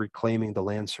 they'll be reclaiming the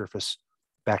land surface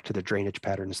back to the drainage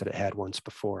patterns that it had once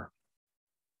before.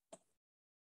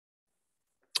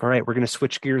 All right, we're going to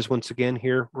switch gears once again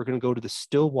here. We're going to go to the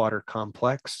Stillwater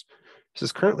complex. This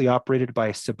is currently operated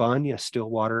by Sibanye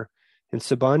Stillwater, and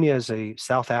Sibanye is a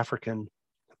South African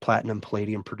platinum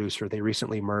palladium producer. They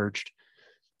recently merged.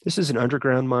 This is an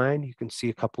underground mine. You can see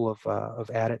a couple of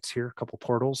adits here, a couple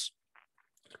portals.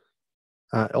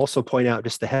 Also point out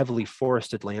just the heavily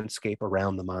forested landscape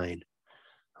around the mine.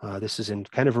 This is in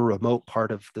kind of a remote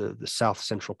part of the south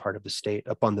central part of the state,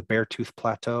 up on the Beartooth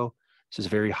Plateau. This is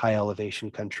very high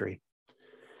elevation country.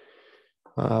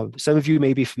 Some of you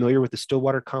may be familiar with the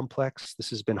Stillwater complex. This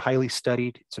has been highly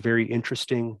studied. It's a very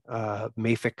interesting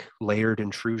mafic layered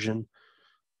intrusion.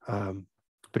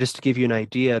 But just to give you an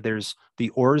idea, there's the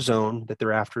ore zone that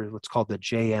they're after, what's called the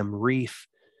JM Reef,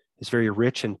 is very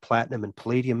rich in platinum and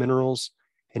palladium minerals,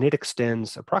 and it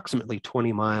extends approximately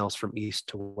 20 miles from east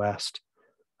to west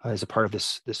as a part of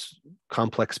this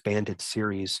complex banded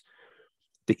series.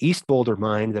 The East Boulder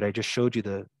mine that I just showed you,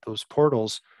 those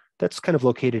portals, that's kind of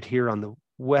located here on the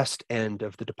west end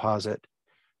of the deposit.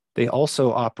 They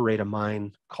also operate a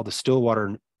mine called the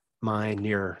Stillwater mine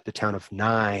near the town of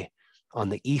Nye on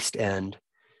the east end.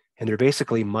 And they're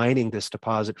basically mining this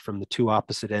deposit from the two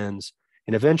opposite ends,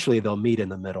 and eventually they'll meet in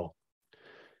the middle.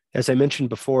 As I mentioned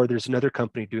before, there's another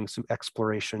company doing some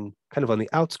exploration kind of on the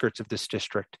outskirts of this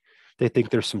district. They think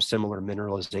there's some similar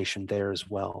mineralization there as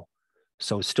well.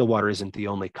 So Stillwater isn't the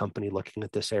only company looking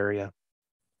at this area.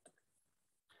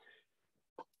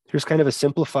 Here's kind of a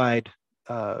simplified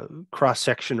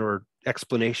cross-section or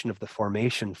explanation of the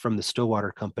formation from the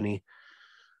Stillwater company.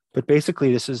 But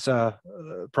basically, this is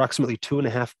approximately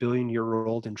 2.5 billion year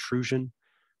old intrusion.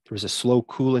 There was a slow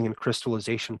cooling and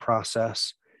crystallization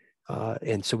process.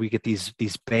 And so we get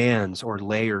these bands or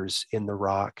layers in the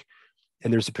rock.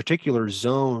 And there's a particular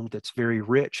zone that's very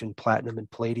rich in platinum and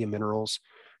palladium minerals.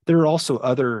 There are also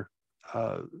other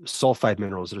sulfide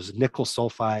minerals. There's nickel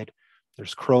sulfide.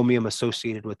 There's chromium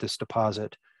associated with this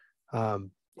deposit.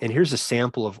 And here's a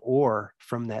sample of ore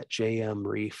from that JM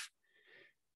reef.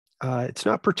 It's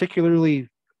not particularly,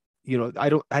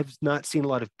 I've not seen a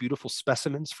lot of beautiful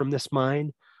specimens from this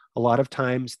mine. A lot of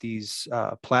times these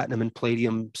platinum and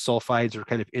palladium sulfides are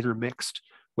kind of intermixed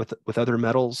with other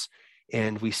metals,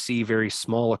 and we see very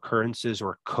small occurrences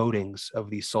or coatings of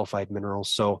these sulfide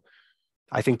minerals. So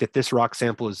I think that this rock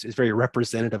sample is very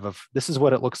representative of, this is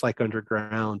what it looks like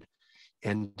underground.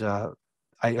 And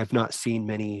I've not seen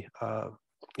many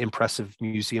impressive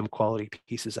museum quality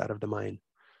pieces out of the mine.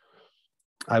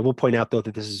 I will point out, though,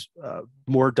 that this is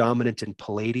more dominant in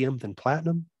palladium than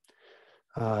platinum.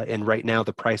 And right now,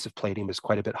 the price of palladium is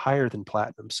quite a bit higher than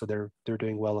platinum. So they're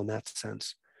doing well in that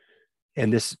sense.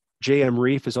 And this JM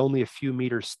reef is only a few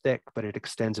meters thick, but it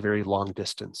extends a very long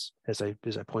distance, as I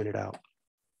pointed out.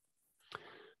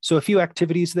 So a few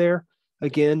activities there.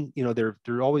 Again,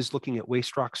 they're always looking at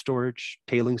waste rock storage,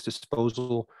 tailings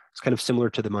disposal. It's kind of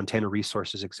similar to the Montana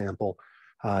Resources example.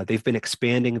 They've been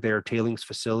expanding their tailings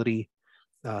facility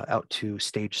out to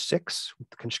stage 6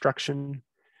 with construction,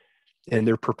 and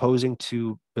they're proposing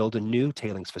to build a new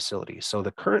tailings facility. So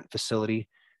the current facility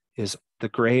is the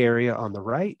gray area on the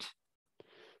right.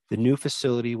 The new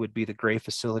facility would be the gray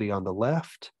facility on the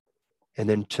left. And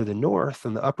then to the north,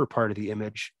 on the upper part of the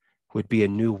image, would be a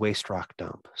new waste rock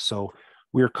dump. So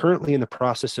we're currently in the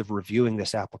process of reviewing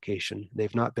this application.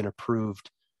 They've not been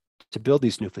approved to build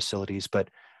these new facilities, but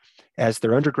as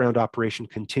their underground operation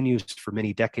continues for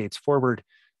many decades forward,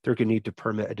 they're going to need to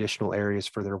permit additional areas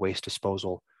for their waste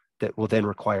disposal that will then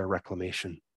require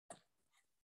reclamation.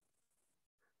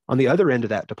 On the other end of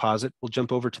that deposit, we'll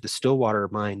jump over to the Stillwater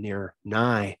mine near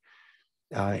Nye.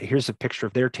 Here's a picture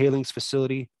of their tailings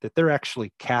facility that they're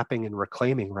actually capping and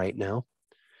reclaiming right now.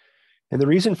 And the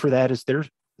reason for that is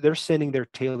they're sending their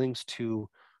tailings to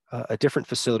a different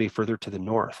facility further to the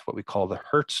north, what we call the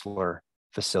Hertzler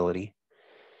facility.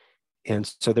 And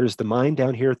so there's the mine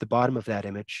down here at the bottom of that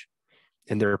image,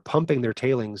 and they're pumping their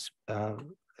tailings,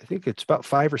 I think it's about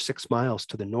 5 or 6 miles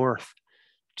to the north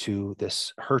to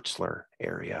this Hertzler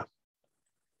area.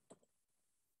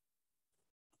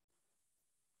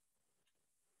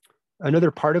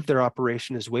 Another part of their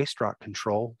operation is waste rock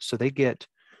control. So they get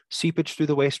seepage through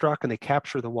the waste rock and they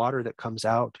capture the water that comes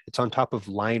out. It's on top of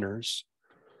liners.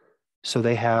 So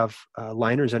they have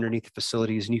liners underneath the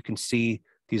facilities, and you can see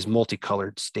these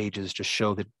multicolored stages just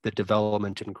show the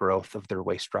development and growth of their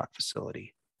waste rock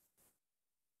facility.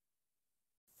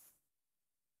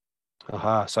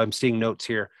 So I'm seeing notes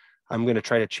here. I'm going to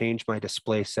try to change my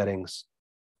display settings.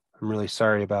 I'm really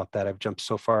sorry about that. I've jumped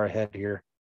so far ahead here.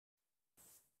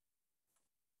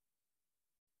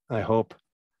 I hope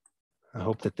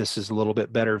that this is a little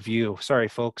bit better view. Sorry,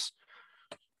 folks.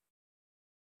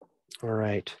 All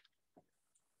right.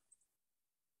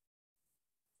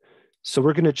 So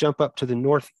we're going to jump up to the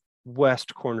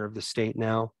northwest corner of the state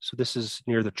now. So this is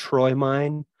near the Troy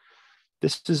mine.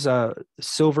 This is a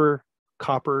silver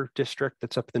copper district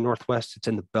that's up in the northwest. It's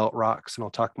in the Belt Rocks, and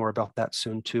I'll talk more about that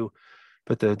soon too.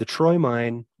 But the Troy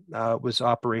mine was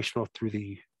operational through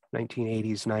the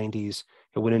 1980s, 90s.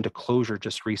 It went into closure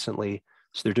just recently.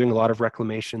 So they're doing a lot of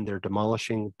reclamation. They're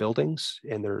demolishing buildings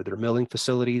and their milling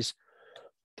facilities.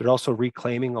 They're also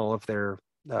reclaiming all of their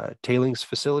tailings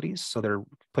facilities. So they're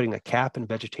putting a cap and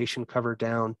vegetation cover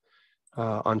down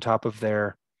on top of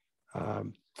their,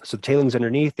 so the tailings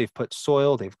underneath, they've put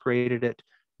soil, they've graded it.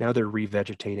 Now they're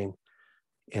revegetating.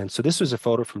 And so this was a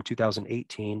photo from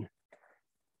 2018.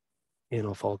 And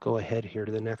if I'll go ahead here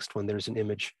to the next one, there's an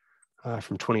image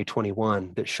from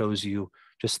 2021 that shows you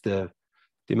just the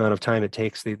amount of time it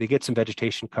takes. They get some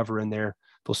vegetation cover in there.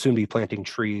 They'll soon be planting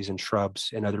trees and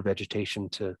shrubs and other vegetation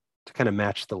to kind of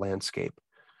match the landscape.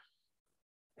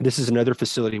 And this is another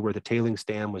facility where the tailings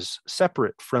dam was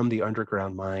separate from the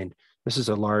underground mine. This is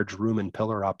a large room and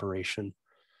pillar operation.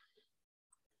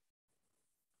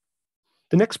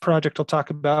 The next project I'll talk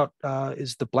about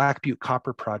is the Black Butte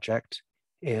Copper Project.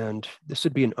 And this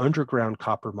would be an underground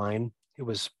copper mine. It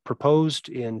was proposed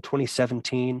in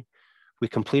 2017. We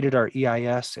completed our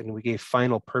EIS and we gave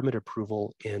final permit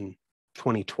approval in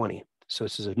 2020. So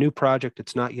this is a new project.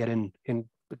 It's not yet in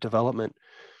development.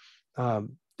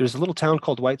 There's a little town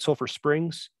called White Sulphur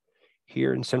Springs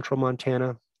here in central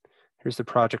Montana. Here's the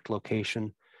project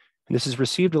location. And this has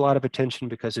received a lot of attention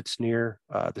because it's near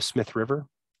the Smith River,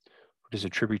 which is a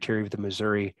tributary of the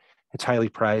Missouri. It's highly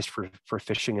prized for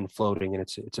fishing and floating, and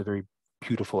it's a very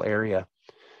beautiful area.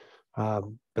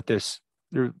 But the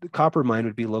copper mine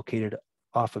would be located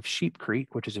off of Sheep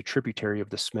Creek, which is a tributary of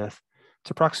the Smith.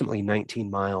 It's approximately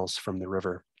 19 miles from the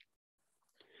river.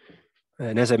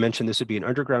 And as I mentioned, this would be an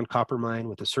underground copper mine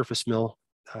with a surface mill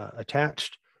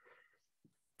attached.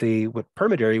 The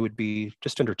permit area would be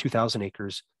just under 2,000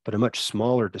 acres, but a much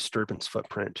smaller disturbance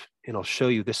footprint. And I'll show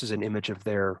you, this is an image of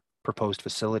their proposed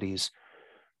facilities.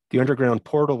 The underground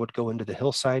portal would go into the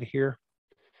hillside here.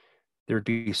 There would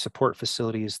be support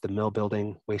facilities, the mill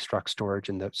building, waste rock storage,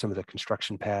 and some of the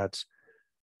construction pads.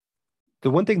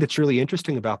 The one thing that's really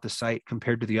interesting about the site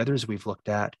compared to the others we've looked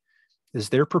at is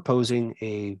they're proposing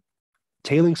a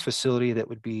tailings facility that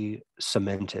would be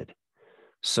cemented.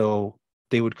 So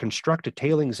they would construct a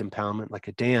tailings impoundment like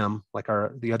a dam, like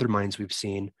the other mines we've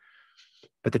seen,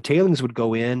 but the tailings would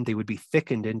go in, they would be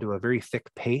thickened into a very thick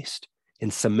paste,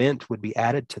 and cement would be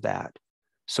added to that.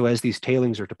 So as these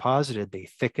tailings are deposited, they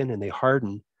thicken and they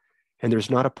harden, and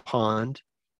there's not a pond,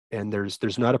 and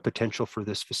there's not a potential for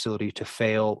this facility to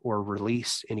fail or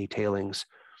release any tailings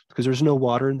because there's no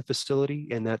water in the facility,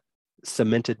 and that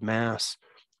cemented mass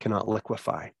cannot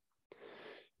liquefy.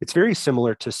 It's very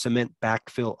similar to cement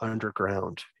backfill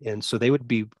underground. And so they would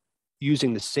be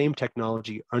using the same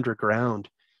technology underground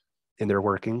in their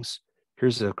workings.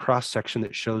 Here's a cross section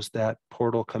that shows that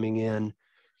portal coming in.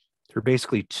 There are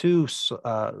basically two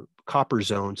copper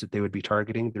zones that they would be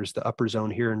targeting. There's the upper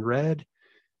zone here in red,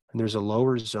 and there's a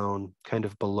lower zone kind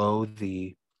of below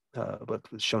the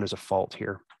what's shown as a fault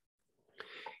here.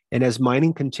 And as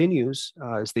mining continues,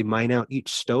 as they mine out each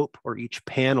stope or each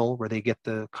panel where they get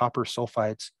the copper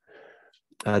sulfides,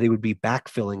 they would be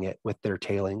backfilling it with their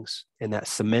tailings, and that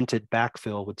cemented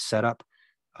backfill would set up.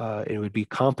 It would be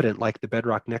competent like the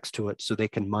bedrock next to it, so they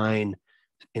can mine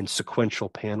in sequential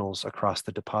panels across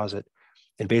the deposit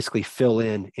and basically fill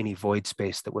in any void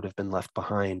space that would have been left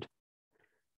behind.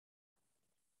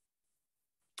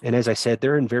 And as I said,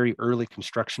 they're in very early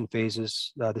construction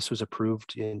phases. This was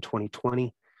approved in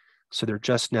 2020. So they're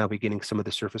just now beginning some of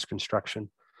the surface construction.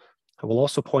 I will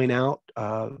also point out,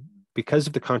 because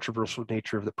of the controversial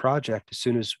nature of the project, as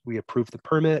soon as we approved the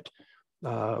permit,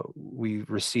 we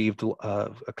received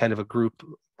a kind of a group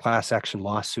class action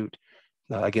lawsuit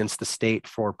against the state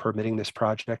for permitting this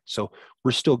project. So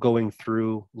we're still going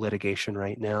through litigation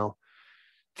right now.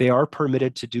 They are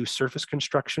permitted to do surface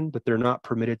construction, but they're not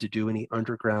permitted to do any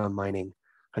underground mining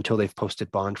until they've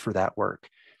posted bond for that work.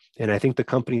 And I think the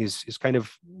company is kind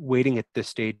of waiting at this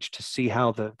stage to see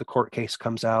how the court case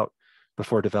comes out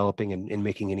before developing and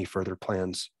making any further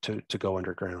plans to go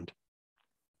underground.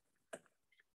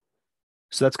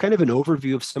 So that's kind of an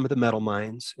overview of some of the metal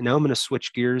mines. And now I'm going to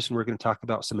switch gears and we're going to talk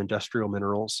about some industrial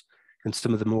minerals and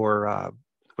some of the more,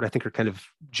 what I think are kind of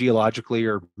geologically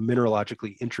or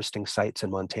mineralogically interesting sites in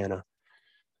Montana.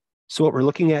 So what we're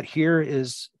looking at here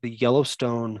is the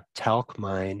Yellowstone talc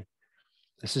mine.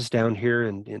 This is down here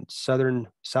in southern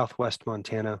southwest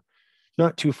Montana,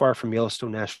 not too far from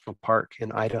Yellowstone National Park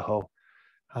in Idaho.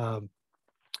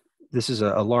 This is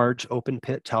a large open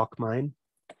pit talc mine.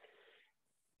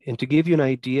 And to give you an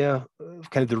idea of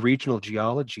kind of the regional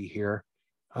geology here,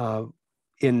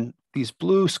 in these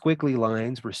blue squiggly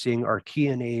lines, we're seeing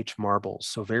Archean age marbles,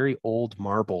 so very old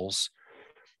marbles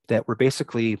that were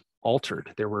basically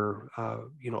altered. There were,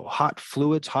 hot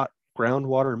fluids, hot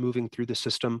groundwater moving through the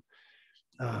system.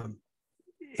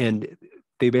 And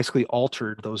they basically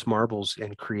altered those marbles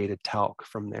and created talc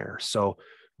from there. So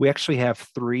We actually have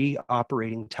 3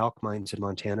 operating talc mines in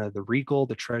Montana: the Regal,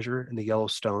 the Treasure, and the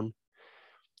Yellowstone.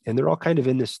 And they're all kind of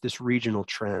in this regional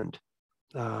trend.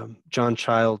 John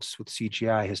Childs with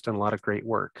CGI has done a lot of great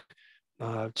work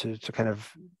to kind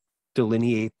of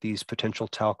delineate these potential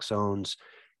talc zones.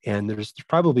 And there's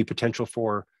probably potential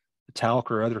for talc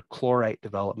or other chlorite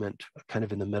development kind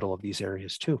of in the middle of these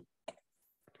areas too.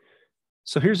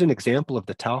 So here's an example of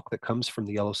the talc that comes from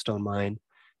the Yellowstone mine.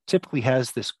 Typically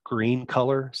has this green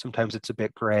color. Sometimes it's a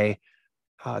bit gray.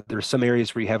 There are some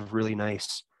areas where you have really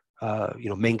nice,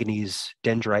 manganese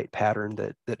dendrite pattern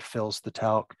that fills the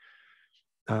talc.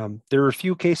 There are a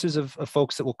few cases of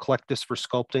folks that will collect this for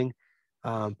sculpting,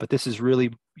 but this is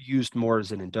really used more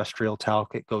as an industrial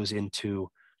talc. It goes into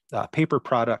paper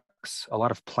products, a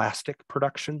lot of plastic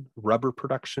production, rubber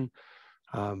production.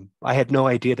 I had no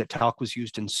idea that talc was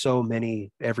used in so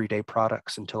many everyday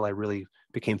products until I really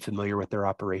became familiar with their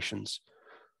operations.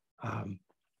 And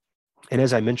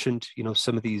as I mentioned,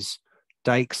 some of these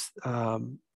dikes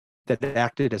that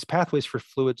acted as pathways for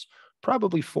fluids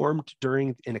probably formed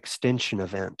during an extension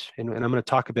event. And I'm going to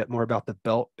talk a bit more about the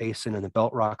Belt Basin and the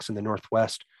Belt Rocks in the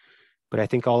Northwest, but I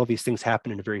think all of these things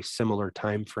happen in a very similar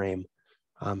time frame.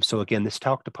 So again, this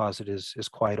talc deposit is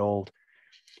quite old.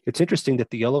 It's interesting that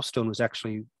the Yellowstone was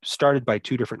actually started by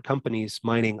 2 different companies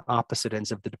mining opposite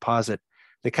ends of the deposit.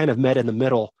 They kind of met in the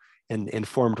middle and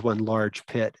formed one large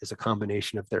pit as a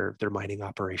combination of their mining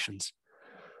operations.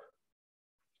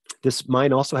 This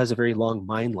mine also has a very long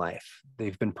mine life.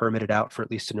 They've been permitted out for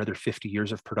at least another 50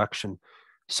 years of production.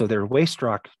 So their waste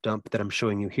rock dump that I'm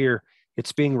showing you here,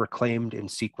 it's being reclaimed in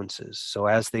sequences. So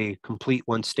as they complete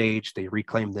one stage, they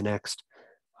reclaim the next,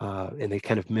 and they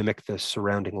kind of mimic the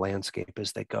surrounding landscape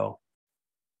as they go.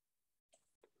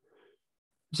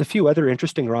 There's a few other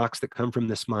interesting rocks that come from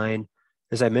this mine.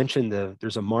 As I mentioned,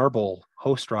 there's a marble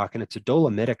host rock, and it's a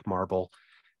dolomitic marble.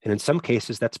 And in some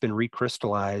cases, that's been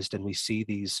recrystallized, and we see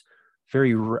these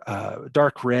very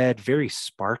dark red, very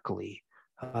sparkly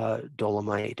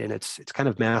dolomite. And it's kind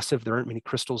of massive. There aren't many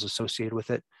crystals associated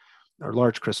with it, or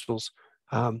large crystals.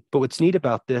 But what's neat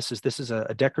about this is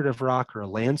a decorative rock or a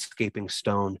landscaping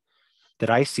stone that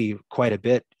I see quite a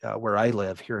bit where I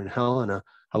live here in Helena.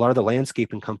 A lot of the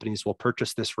landscaping companies will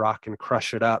purchase this rock and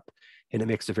crush it up, and it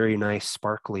makes a very nice,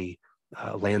 sparkly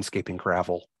landscaping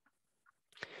gravel.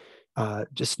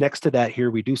 Just next to that here,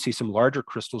 we do see some larger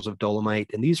crystals of dolomite,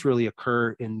 and these really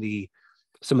occur in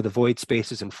some of the void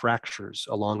spaces and fractures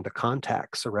along the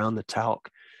contacts around the talc.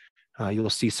 You'll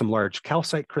see some large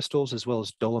calcite crystals as well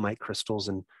as dolomite crystals,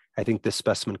 and I think this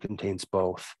specimen contains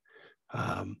both.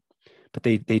 But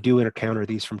they do encounter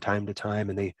these from time to time,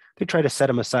 and they try to set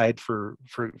them aside for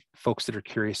folks that are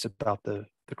curious about the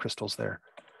crystals there.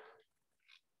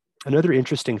 Another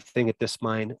interesting thing at this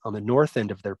mine, on the north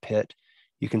end of their pit,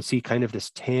 you can see kind of this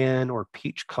tan or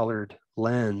peach colored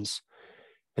lens.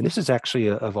 And this is actually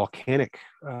a volcanic,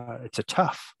 it's a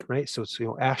tuff, right? So it's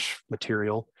ash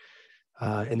material.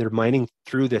 And they're mining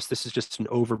through this. This is just an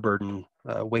overburden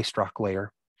waste rock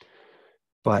layer.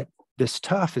 But this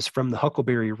tuff is from the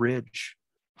Huckleberry Ridge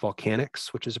volcanics,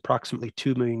 which is approximately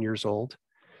 2 million years old.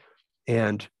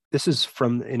 And this is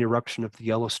from an eruption of the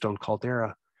Yellowstone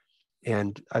caldera.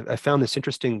 And I found this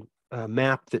interesting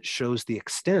map that shows the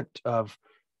extent of,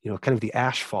 kind of the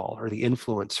ash fall or the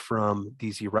influence from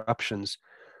these eruptions.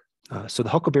 So the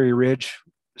Huckleberry Ridge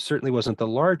certainly wasn't the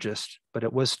largest, but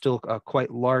it was still a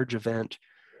quite large event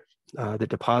that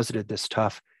deposited this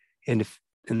tuff. And if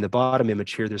in the bottom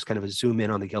image here, there's kind of a zoom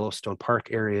in on the Yellowstone Park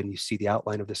area, and you see the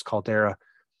outline of this caldera.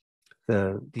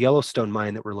 The Yellowstone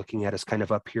mine that we're looking at is kind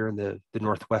of up here in the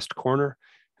northwest corner,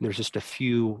 and there's just a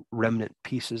few remnant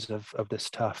pieces of this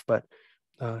tuff. But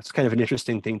it's kind of an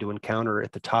interesting thing to encounter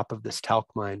at the top of this talc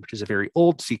mine, which is a very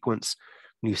old sequence,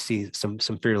 and you see some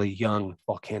fairly young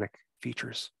volcanic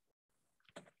features.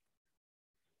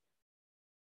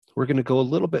 We're going to go a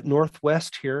little bit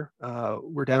northwest here.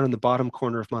 We're down in the bottom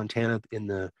corner of Montana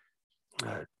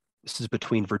this is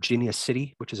between Virginia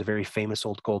City, which is a very famous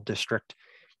old gold district,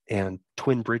 and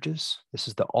Twin Bridges. This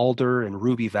is the Alder and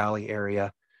Ruby Valley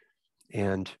area.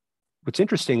 And what's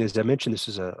interesting is, I mentioned, this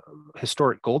is a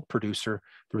historic gold producer.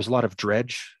 There was a lot of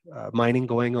dredge mining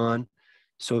going on.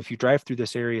 So if you drive through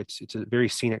this area, it's a very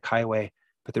scenic highway,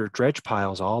 but there are dredge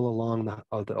piles all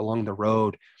along the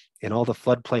road, and all the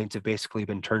floodplains have basically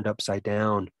been turned upside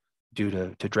down due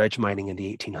to dredge mining in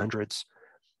the 1800s.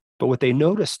 But what they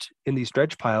noticed in these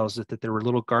dredge piles is that there were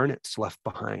little garnets left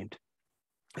behind,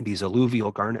 and these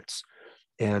alluvial garnets.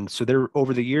 And so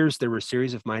over the years, there were a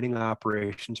series of mining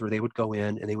operations where they would go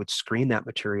in and they would screen that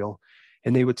material,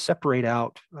 and they would separate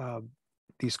out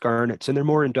these garnets, and they're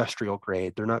more industrial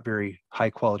grade. They're not very high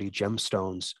quality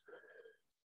gemstones.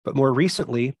 But more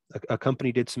recently, a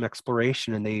company did some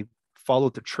exploration and they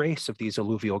followed the trace of these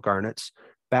alluvial garnets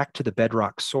back to the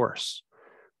bedrock source.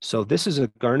 So this is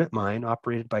a garnet mine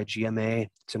operated by GMA.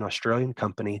 It's an Australian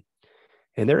company,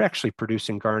 and they're actually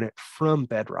producing garnet from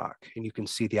bedrock. And you can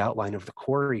see the outline of the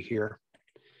quarry here.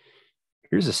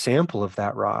 Here's a sample of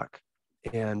that rock,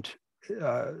 and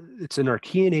it's an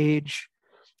Archean age.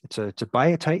 It's a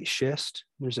biotite schist.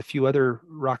 There's a few other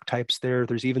rock types there.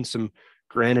 There's even some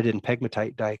granite and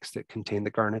pegmatite dikes that contain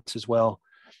the garnets as well.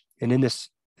 And in this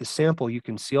sample, you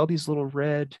can see all these little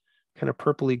red, kind of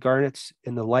purpley garnets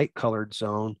in the light colored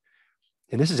zone.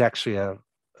 And this is actually a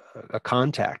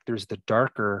contact. There's the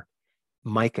darker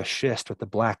mica schist with the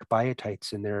black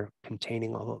biotites in there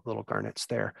containing all the little garnets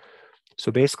there.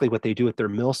 So basically what they do at their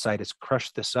mill site is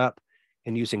crush this up,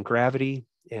 and using gravity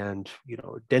and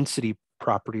density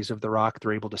properties of the rock,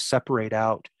 they're able to separate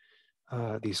out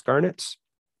these garnets,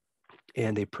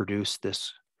 and they produce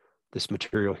this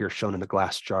material here shown in the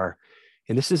glass jar.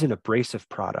 And this is an abrasive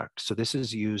product. So this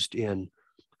is used in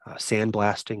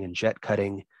sandblasting and jet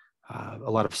cutting.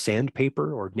 A lot of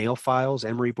sandpaper or nail files,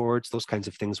 emery boards, those kinds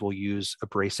of things will use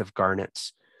abrasive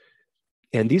garnets.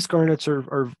 And these garnets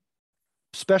are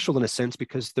special in a sense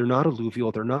because they're not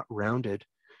alluvial, they're not rounded,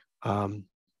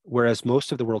 whereas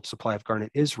most of the world's supply of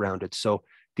garnet is rounded. So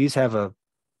these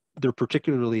they're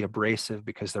particularly abrasive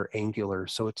because they're angular.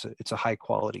 So it's a high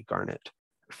quality garnet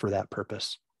for that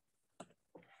purpose.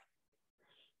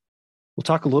 We'll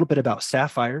talk a little bit about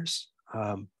sapphires.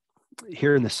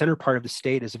 Here in the center part of the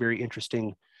state is a very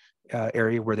interesting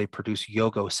area where they produce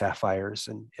yogo sapphires,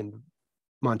 and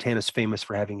Montana's famous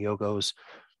for having yogos,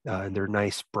 and they're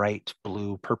nice, bright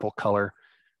blue, purple color.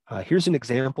 Here's an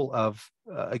example of,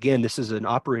 again, this is an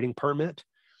operating permit,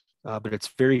 but it's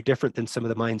very different than some of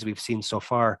the mines we've seen so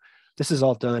far. This is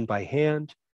all done by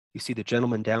hand. You see the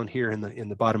gentleman down here in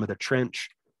the bottom of the trench.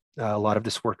 A lot of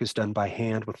this work is done by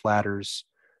hand with ladders,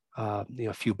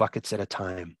 a few buckets at a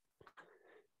time.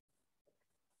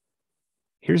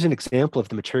 Here's an example of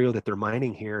the material that they're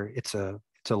mining here. It's a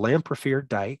lamprofere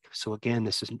dike. So again,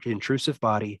 this is an intrusive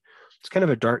body. It's kind of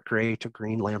a dark gray to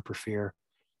green lamprofere.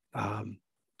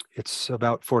 It's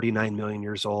about 49 million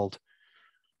years old.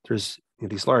 There's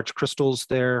these large crystals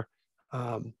there.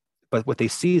 But what they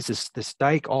see is this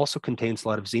dike also contains a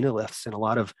lot of xenoliths and a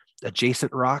lot of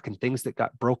adjacent rock and things that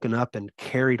got broken up and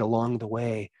carried along the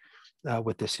way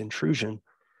with this intrusion.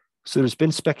 So there's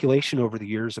been speculation over the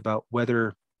years about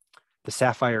whether the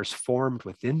sapphires formed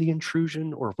within the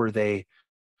intrusion, or were they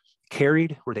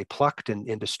carried, were they plucked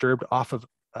and disturbed off of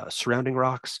surrounding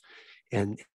rocks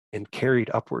and carried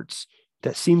upwards.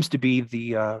 That seems to be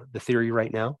the theory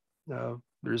right now.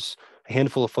 There's a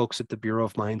handful of folks at the Bureau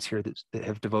of Mines here that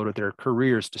have devoted their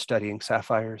careers to studying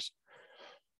sapphires.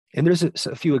 And there's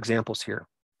a few examples here.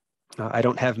 I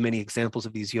don't have many examples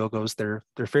of these yogos.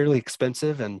 They're fairly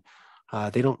expensive, and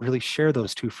they don't really share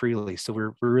those too freely. So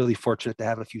we're really fortunate to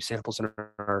have a few samples in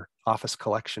our office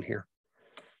collection here.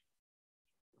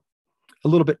 A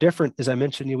little bit different, as I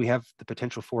mentioned, we have the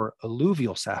potential for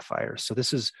alluvial sapphires. So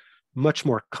this is much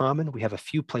more common. We have a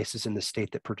few places in the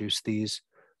state that produce these.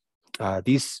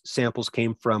 These samples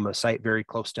came from a site very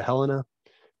close to Helena.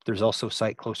 There's also a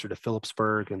site closer to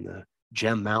Phillipsburg in the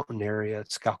Gem Mountain area at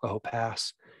Skalkaho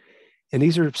Pass. And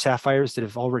these are sapphires that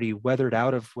have already weathered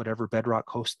out of whatever bedrock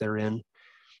host they're in,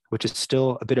 which is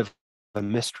still a bit of a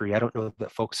mystery. I don't know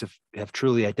that folks have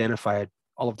truly identified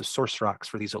all of the source rocks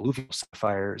for these alluvial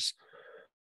sapphires.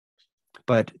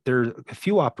 But there are a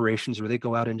few operations where they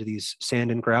go out into these sand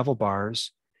and gravel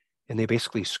bars, and they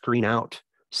basically screen out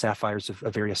sapphires of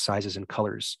various sizes and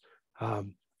colors.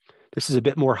 This is a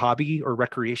bit more hobby or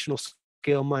recreational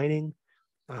scale mining.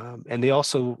 And they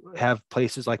also have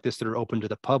places like this that are open to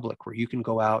the public, where you can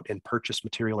go out and purchase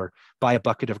material or buy a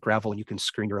bucket of gravel and you can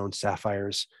screen your own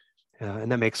sapphires.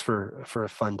 And that makes for a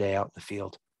fun day out in the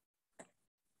field.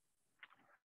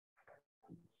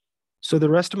 So the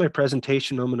rest of my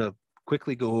presentation, I'm going to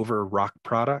quickly go over rock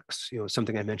products,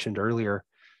 something I mentioned earlier.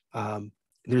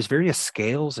 There's various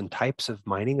scales and types of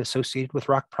mining associated with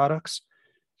rock products.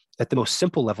 At the most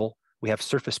simple level, we have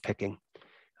surface picking.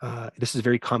 This is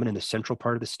very common in the central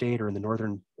part of the state or in the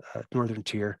northern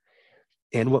tier.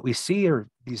 And what we see are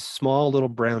these small little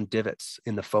brown divots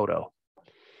in the photo.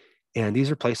 And these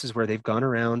are places where they've gone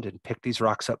around and picked these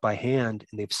rocks up by hand,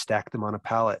 and they've stacked them on a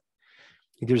pallet.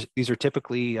 These are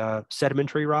typically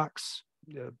sedimentary rocks,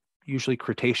 usually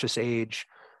Cretaceous age,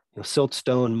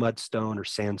 siltstone, mudstone, or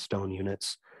sandstone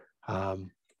units.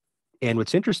 And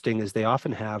what's interesting is they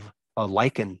often have a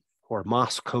lichen or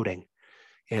moss coating.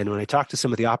 And when I talk to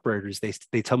some of the operators,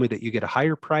 they tell me that you get a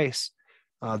higher price,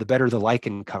 the better the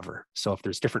lichen cover. So if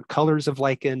there's different colors of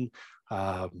lichen,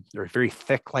 or very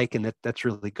thick lichen, that's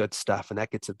really good stuff. And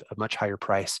that gets a much higher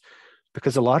price,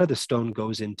 because a lot of the stone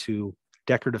goes into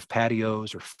decorative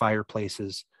patios or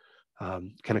fireplaces,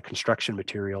 kind of construction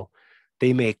material.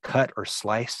 They may cut or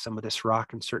slice some of this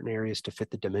rock in certain areas to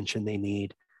fit the dimension they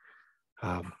need.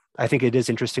 I think it is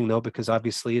interesting though, because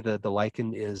obviously the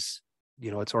lichen is,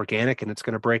 it's organic and it's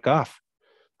going to break off.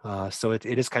 So it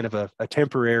is kind of a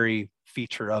temporary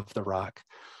feature of the rock.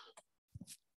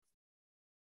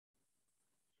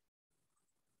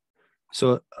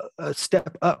 So a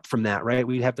step up from that, right?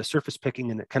 We have the surface picking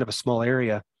in kind of a small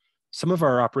area. Some of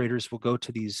our operators will go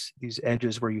to these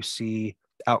edges where you see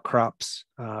outcrops.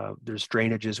 There's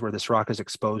drainages where this rock is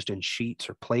exposed in sheets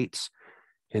or plates.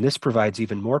 And this provides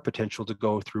even more potential to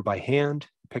go through by hand,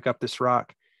 pick up this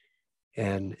rock.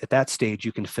 And at that stage,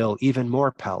 you can fill even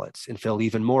more pallets and fill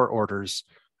even more orders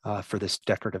for this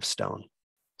decorative stone.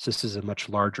 So this is a much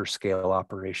larger scale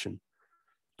operation.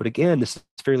 But again, this is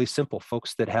fairly simple.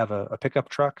 Folks that have a pickup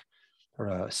truck,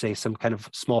 or say some kind of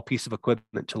small piece of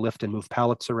equipment to lift and move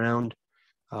pallets around,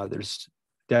 there's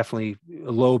definitely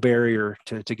a low barrier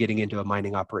to getting into a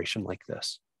mining operation like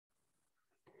this.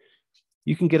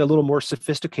 You can get a little more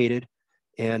sophisticated,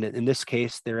 and in this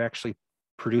case, they're actually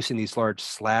producing these large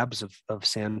slabs of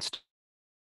sand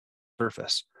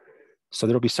surface. So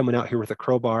there'll be someone out here with a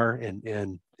crowbar,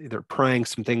 and they're prying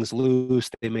some things loose.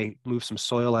 They may move some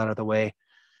soil out of the way,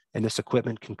 and this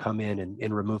equipment can come in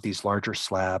and remove these larger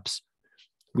slabs.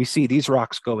 We see these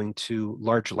rocks going to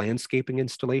large landscaping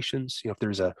installations. If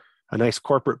there's a nice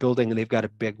corporate building and they've got a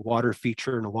big water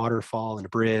feature and a waterfall and a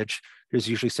bridge, there's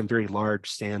usually some very large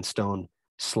sandstone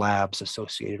slabs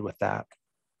associated with that.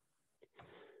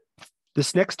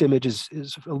 This next image is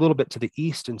a little bit to the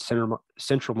east in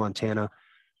central Montana.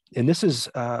 And this is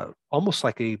almost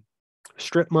like a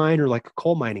strip mine or like a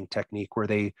coal mining technique where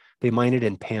they mine it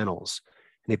in panels.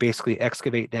 And they basically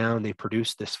excavate down, they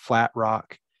produce this flat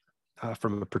rock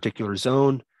from a particular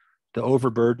zone. The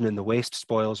overburden and the waste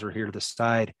spoils are here to the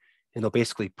side, and they'll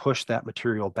basically push that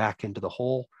material back into the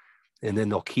hole, and then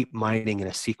they'll keep mining in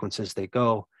a sequence as they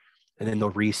go, and then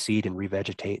they'll reseed and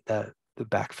revegetate the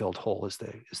backfilled hole as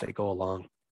they go along.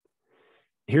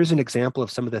 Here's an example of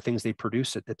some of the things they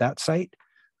produce at that site.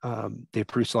 They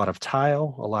produce a lot of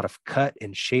tile, a lot of cut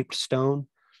and shaped stone.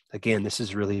 Again, this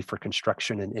is really for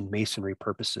construction and masonry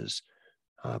purposes,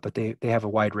 but they have a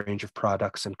wide range of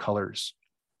products and colors.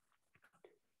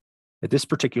 At this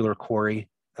particular quarry,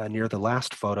 near the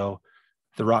last photo,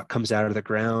 the rock comes out of the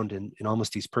ground in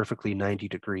almost these perfectly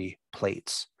 90-degree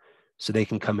plates. So they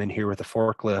can come in here with a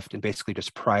forklift and basically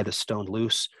just pry the stone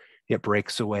loose. It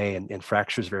breaks away and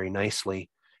fractures very nicely,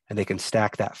 and they can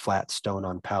stack that flat stone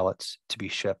on pallets to be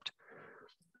shipped.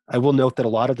 I will note that a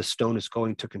lot of the stone is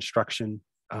going to construction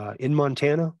in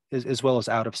Montana as well as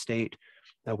out of state.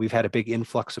 We've had a big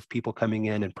influx of people coming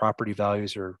in, and property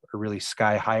values are really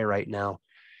sky high right now,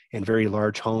 and very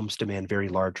large homes demand very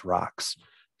large rocks.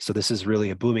 So this is really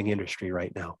a booming industry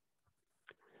right now.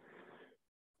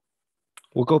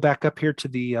 We'll go back up here to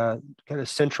the kind of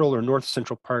central or north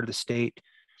central part of the state,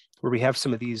 where we have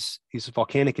some of these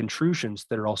volcanic intrusions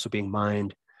that are also being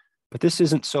mined. But this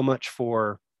isn't so much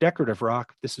for decorative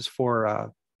rock. This is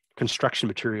for construction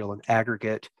material and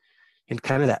aggregate, and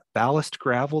kind of that ballast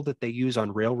gravel that they use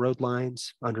on railroad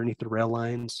lines, underneath the rail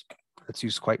lines. That's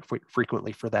used quite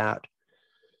frequently for that.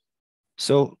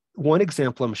 So one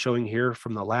example I'm showing here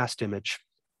from the last image,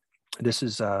 this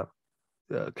is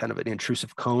kind of an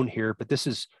intrusive cone here, but this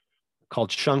is called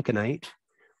shunkenite,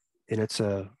 and it's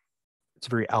a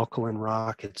very alkaline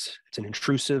rock. It's an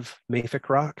intrusive mafic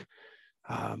rock.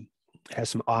 It has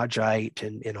some augite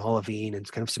and olivine and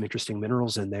kind of some interesting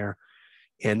minerals in there.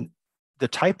 And the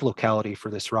type locality for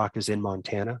this rock is in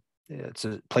Montana. It's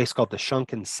a place called the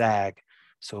Shunken Sag,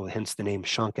 so hence the name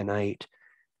shunkenite.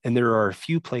 And there are a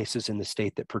few places in the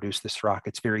state that produce this rock.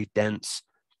 It's very dense,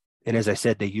 and as I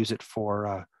said, they use it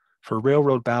for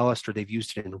railroad ballast, or they've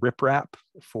used it in riprap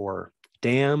for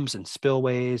dams and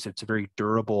spillways. It's a very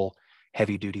durable,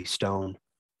 heavy-duty stone.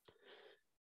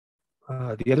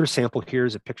 The other sample here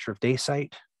is a picture of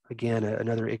dacite. Again,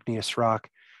 another igneous rock.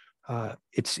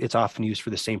 It's often used for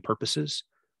the same purposes.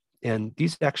 And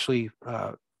these actually,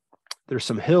 there's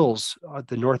some hills at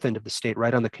the north end of the state,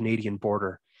 right on the Canadian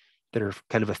border, that are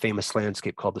kind of a famous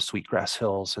landscape called the Sweetgrass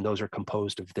Hills, and those are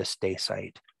composed of this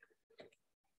dacite.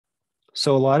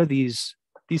 So a lot of these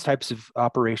types of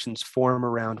operations form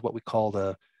around what we call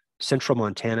the Central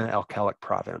Montana Alkalic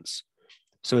Province.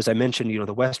 So as I mentioned,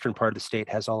 the western part of the state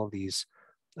has all of these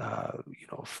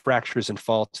fractures and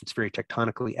faults. It's a very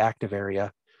tectonically active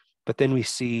area. But then we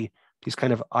see these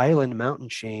kind of island mountain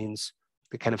chains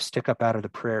that kind of stick up out of the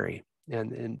prairie.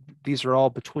 And these are all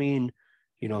between,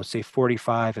 say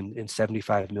 45 and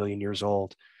 75 million years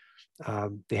old.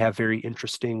 They have very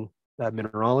interesting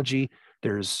mineralogy.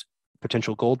 There's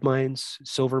potential gold mines,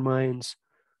 silver mines.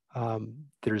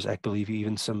 There's, I believe,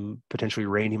 even some potential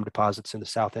uranium deposits in the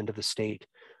south end of the state.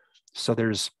 So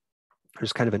there's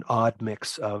kind of an odd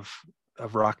mix of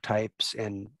rock types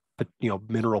and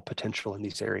mineral potential in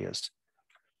these areas.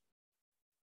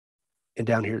 And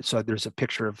down here, so there's a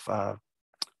picture of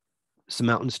some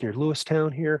mountains near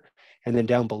Lewistown here. And then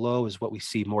down below is what we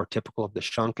see more typical of the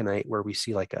shonkonite, where we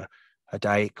see like a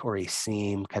dike or a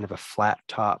seam, kind of a flat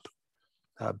top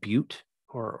butte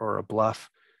or a bluff.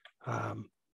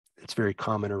 It's very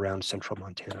common around central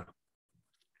Montana.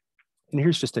 And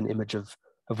here's just an image of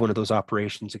one of those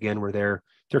operations, again, where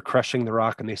they're crushing the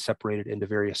rock and they separate it into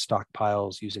various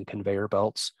stockpiles using conveyor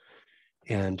belts.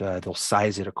 And they'll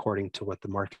size it according to what the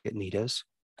market need is.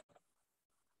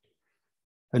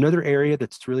 Another area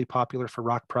that's really popular for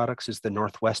rock products is the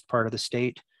northwest part of the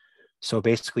state. So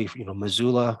basically,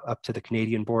 Missoula up to the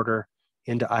Canadian border,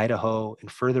 into Idaho,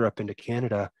 and further up into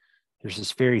Canada, there's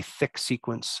this very thick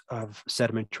sequence of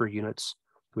sedimentary units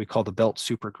we call the belt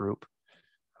supergroup.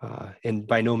 And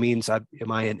by no means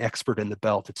am I an expert in the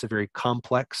belt. It's a very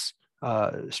complex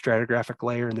stratigraphic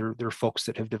layer, and there are folks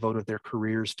that have devoted their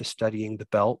careers to studying the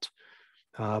belt.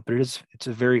 But it's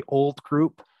a very old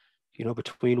group,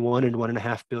 between 1 and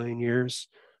 1.5 billion years.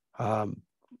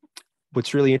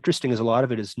 What's really interesting is a lot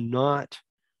of it has not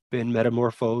been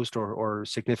metamorphosed or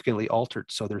significantly altered.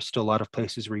 So there's still a lot of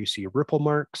places where you see ripple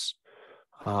marks.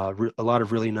 A lot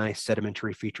of really nice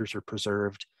sedimentary features are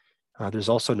preserved. There's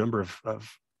also a number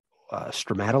of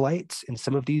stromatolites in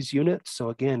some of these units. So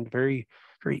again, very,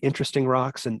 very interesting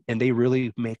rocks, and they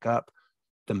really make up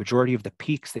the majority of the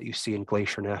peaks that you see in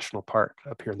Glacier National Park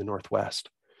up here in the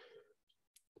Northwest.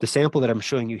 The sample that I'm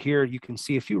showing you here, you can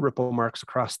see a few ripple marks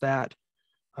across that.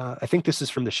 I think this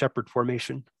is from the Shepherd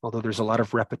Formation, although there's a lot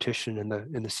of repetition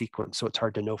in the sequence, so it's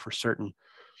hard to know for certain.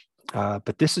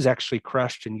 But this is actually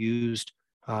crushed and used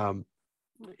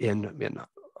in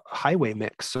highway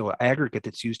mix. So aggregate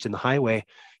that's used in the highway,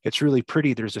 it's really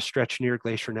pretty. There's a stretch near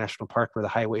Glacier National Park where the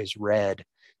highway is red,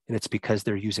 and it's because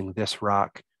they're using this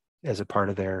rock as a part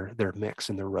of their mix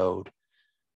in the road.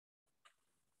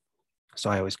 So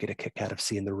I always get a kick out of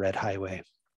seeing the red highway.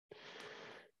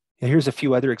 And here's a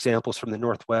few other examples from the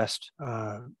Northwest.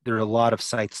 There are a lot of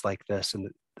sites like this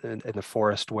in the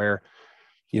forest where,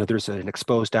 there's an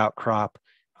exposed outcrop.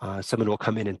 Someone will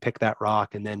come in and pick that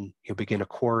rock, and then you'll begin a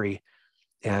quarry.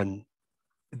 And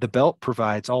the belt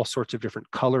provides all sorts of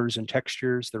different colors and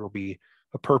textures. There will be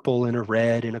a purple and a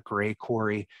red and a gray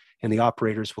quarry, and the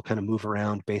operators will kind of move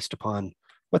around based upon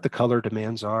what the color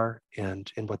demands are and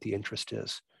what the interest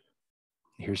is.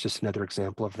 Here's just another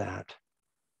example of that.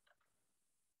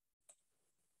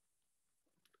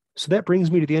 So that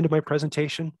brings me to the end of my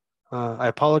presentation. I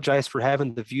apologize for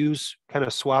having the views kind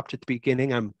of swapped at the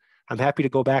beginning. I'm happy to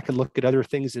go back and look at other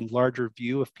things in larger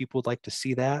view if people would like to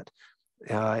see that.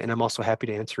 And I'm also happy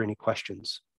to answer any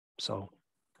questions. So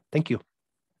thank you.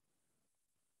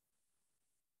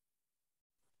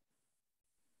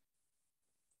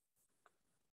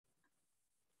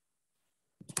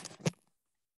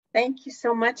 Thank you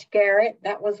so much, Garrett.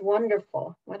 That was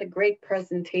wonderful. What a great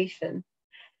presentation.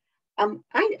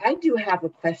 I do have a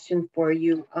question for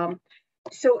you.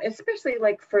 So especially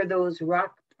like for those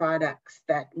rock products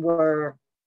that were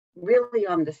really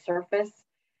on the surface,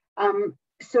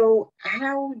 so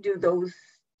how do those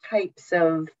types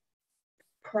of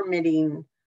permitting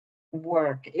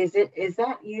work? Is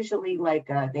that usually like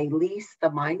they lease the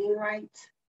mining rights?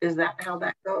 Is that how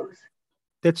that goes?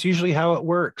 That's usually how it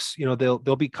works.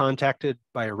 They'll be contacted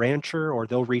by a rancher, or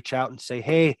they'll reach out and say,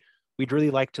 hey, we'd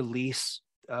really like to lease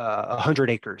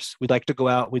 100 acres. We'd like to go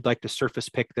out. We'd like to surface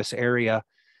pick this area.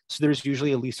 So there's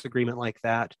usually a lease agreement like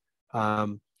that.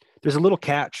 There's a little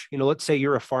catch. Let's say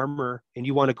you're a farmer and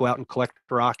you want to go out and collect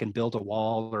rock and build a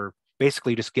wall, or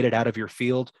basically just get it out of your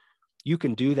field. You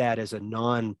can do that as a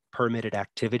non-permitted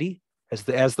activity as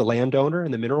the landowner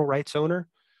and the mineral rights owner.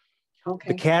 Okay.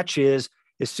 The catch is,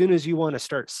 as soon as you want to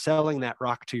start selling that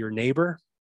rock to your neighbor,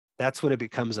 that's when it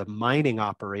becomes a mining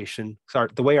operation. So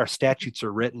the way our statutes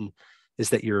are written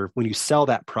is that when you sell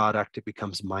that product, it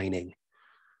becomes mining.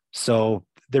 So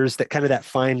there's that kind of that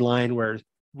fine line where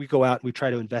we go out and we try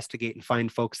to investigate and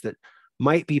find folks that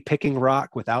might be picking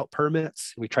rock without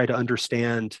permits. We try to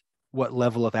understand what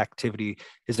level of activity.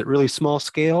 Is it really small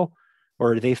scale,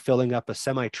 or are they filling up a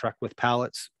semi truck with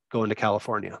pallets going to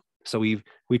California? So we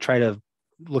try to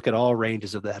look at all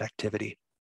ranges of that activity.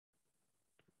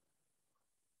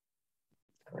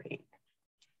 Great.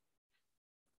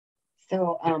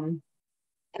 So, and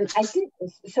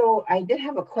I did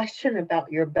have a question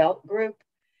about your belt group.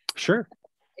 Sure.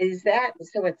 Is that,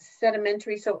 so it's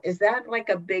sedimentary, so is that like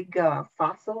a big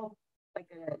fossil, like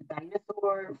a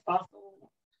dinosaur fossil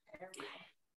area?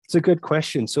 It's a good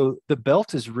question. So the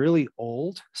belt is really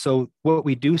old. So what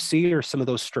we do see are some of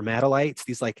those stromatolites,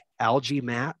 these like algae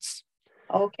mats.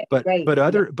 Okay, But great. but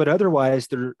otherwise,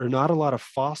 there are not a lot of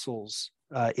fossils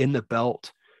in the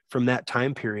belt from that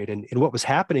time period. And what was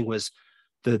happening was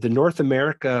the North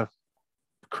America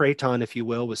craton, if you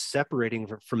will, was separating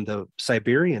from the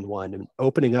Siberian one and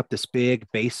opening up this big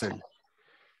basin.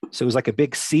 So it was like a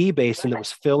big sea basin that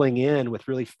was filling in with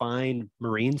really fine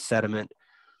marine sediment.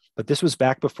 But this was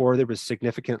back before there was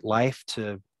significant life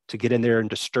to get in there and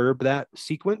disturb that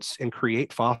sequence and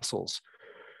create fossils.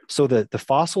 So the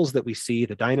fossils that we see,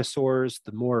 the dinosaurs,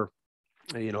 the more,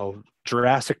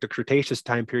 Jurassic to Cretaceous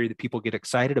time period that people get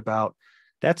excited about,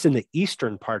 that's in the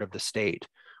eastern part of the state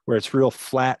where it's real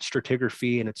flat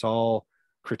stratigraphy and it's all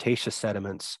Cretaceous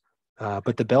sediments.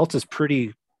 But the belt is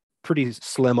pretty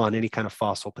slim on any kind of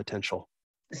fossil potential.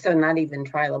 So not even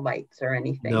trilobites or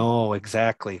anything. No,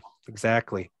 exactly.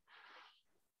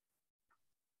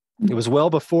 It was well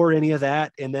before any of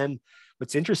that. And then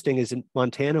what's interesting is in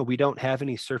Montana, we don't have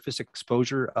any surface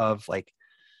exposure of, like,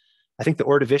 I think the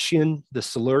Ordovician, the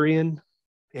Silurian,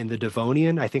 and the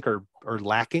Devonian, I think are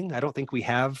lacking. I don't think we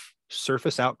have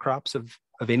surface outcrops of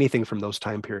anything from those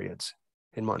time periods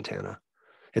in Montana.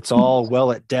 It's all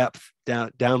well at depth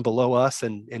down below us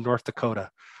and in North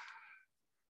Dakota.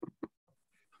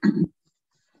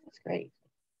 That's great.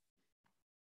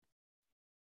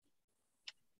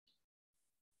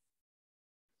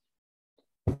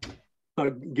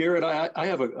 Garrett, I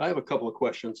have a couple of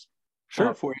questions.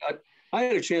 Sure. For you. I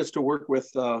had a chance to work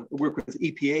with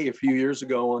EPA a few years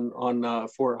ago on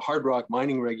for Hardrock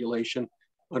mining regulation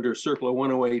under Circular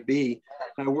 108B.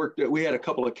 We had a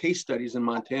couple of case studies in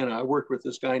Montana. I worked with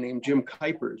this guy named Jim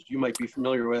Kuipers. You might be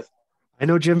familiar with. I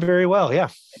know Jim very well. Yeah.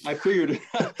 I figured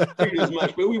as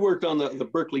much, but we worked on the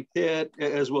Berkeley pit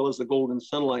as well as the Golden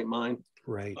Sunlight mine.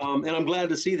 Right. And I'm glad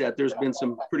to see that there's been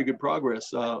some pretty good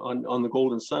progress on the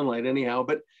Golden Sunlight anyhow.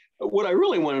 But what I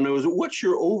really want to know is, what's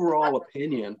your overall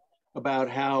opinion about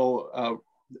how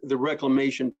the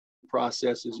reclamation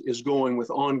process is going with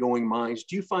ongoing mines?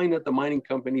 Do you find that the mining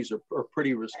companies are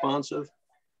pretty responsive?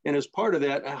 And as part of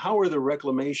that, how are the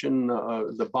reclamation,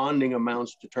 the bonding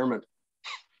amounts determined?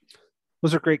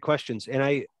 Those are great questions.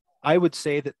 And I would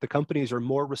say that the companies are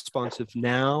more responsive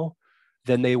now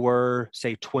than they were,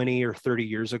 say, 20 or 30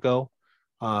 years ago.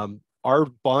 Our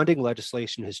bonding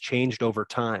legislation has changed over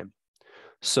time.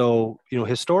 So,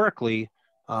 historically,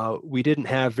 we didn't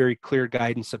have very clear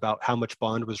guidance about how much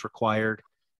bond was required.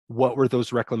 What were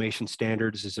those reclamation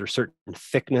standards? Is there a certain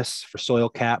thickness for soil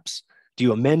caps? Do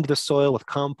you amend the soil with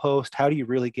compost? How do you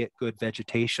really get good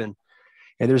vegetation?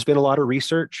 And there's been a lot of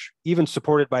research, even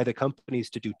supported by the companies,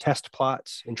 to do test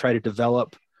plots and try to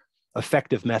develop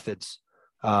effective methods.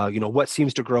 What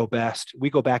seems to grow best. We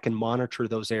go back and monitor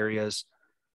those areas.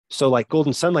 So like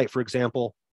Golden Sunlight, for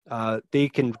example, they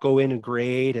can go in and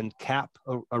grade and cap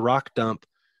a rock dump,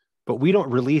 but we don't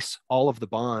release all of the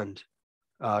bond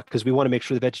because we want to make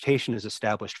sure the vegetation is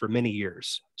established for many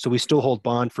years. So we still hold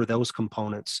bond for those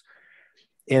components.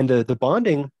 And the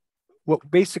bonding, what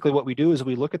we do is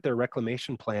we look at their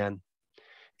reclamation plan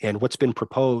and what's been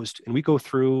proposed, and we go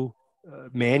through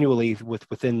manually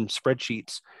within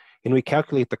spreadsheets, and we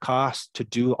calculate the cost to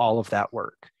do all of that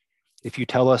work. If you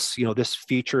tell us, this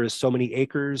feature is so many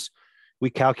acres, we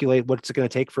calculate what it's going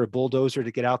to take for a bulldozer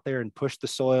to get out there and push the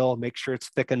soil, make sure it's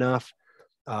thick enough,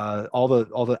 all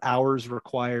the hours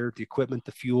required, the equipment,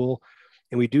 the fuel,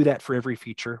 and we do that for every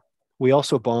feature. We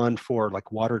also bond for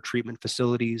like water treatment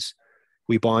facilities.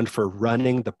 We bond for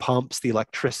running the pumps, the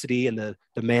electricity, and the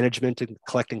management and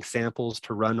collecting samples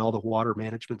to run all the water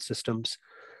management systems.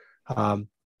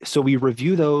 So we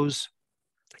review those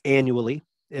annually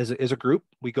as a group.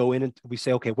 We go in and we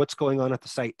say, okay, what's going on at the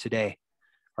site today?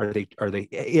 Are they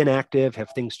inactive?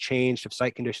 Have things changed? Have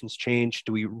site conditions changed?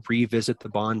 Do we revisit the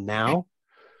bond now?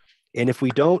 And if we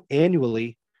don't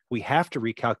annually, we have to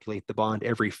recalculate the bond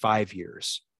every 5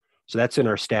 years. So that's in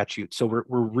our statute. So we're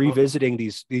revisiting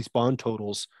these bond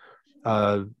totals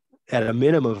at a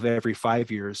minimum of every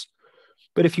 5 years.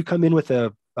 But if you come in with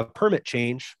a permit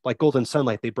change, like Golden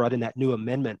Sunlight, they brought in that new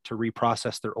amendment to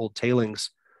reprocess their old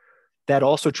tailings. That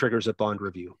also triggers a bond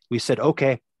review. We said,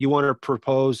 okay, you want to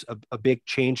propose a big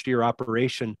change to your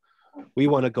operation. We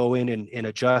want to go in and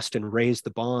adjust and raise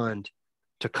the bond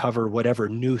to cover whatever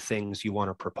new things you want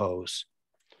to propose.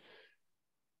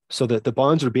 So that the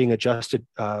bonds are being adjusted,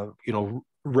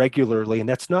 regularly, and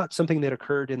that's not something that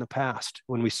occurred in the past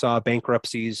when we saw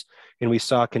bankruptcies and we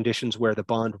saw conditions where the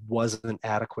bond wasn't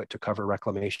adequate to cover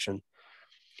reclamation.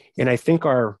 And I think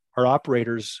our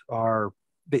operators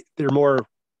they're more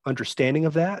understanding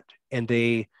of that, and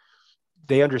they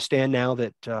understand now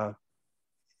that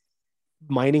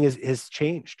mining has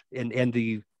changed, and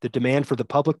the demand for the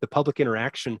public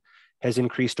interaction has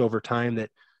increased over time, that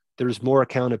there's more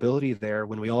accountability there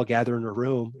when we all gather in a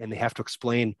room and they have to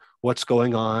explain what's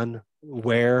going on,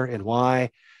 where and why.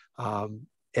 And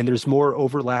there's more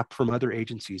overlap from other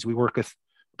agencies. We work with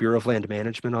Bureau of Land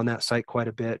Management on that site quite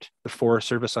a bit, the Forest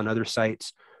Service on other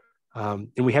sites. And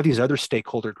we have these other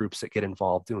stakeholder groups that get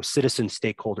involved, citizen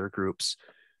stakeholder groups.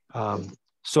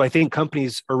 So I think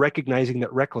companies are recognizing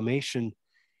that reclamation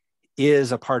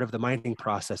is a part of the mining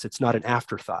process. It's not an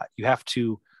afterthought. You have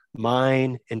to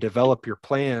mine and develop your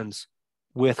plans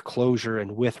with closure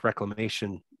and with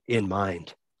reclamation in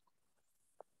mind.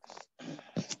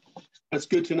 That's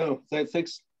good to know.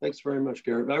 Thanks very much,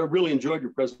 Garrett. I really enjoyed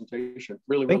your presentation.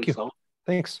 Really Thank you. solid.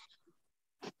 Thanks.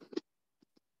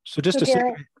 So just to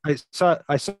say, I saw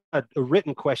a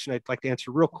written question I'd like to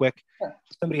answer real quick. Sure.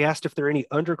 Somebody asked if there are any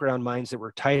underground mines that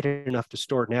were tight enough to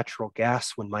store natural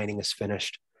gas when mining is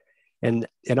finished. And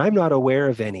I'm not aware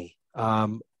of any.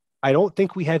 I don't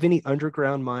think we have any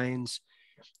underground mines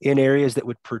in areas that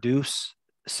would produce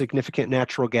significant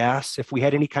natural gas. If we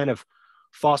had any kind of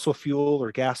fossil fuel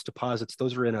or gas deposits,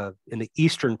 those are in the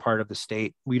eastern part of the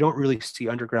state. We don't really see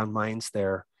underground mines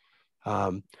there.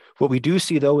 What we do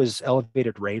see, though, is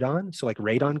elevated radon. So like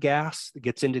radon gas that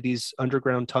gets into these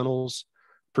underground tunnels,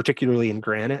 particularly in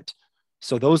granite.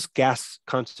 So those gas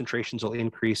concentrations will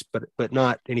increase, but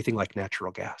not anything like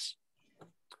natural gas.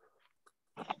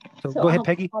 So go ahead,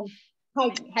 Peggy.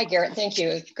 Hi, Garrett. Thank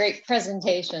you. Great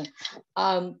presentation.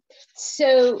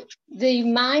 So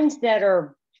the mines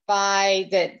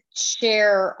that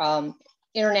share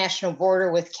international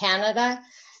border with Canada.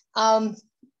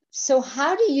 So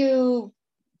how do you,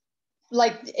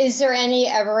 is there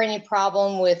ever any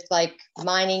problem with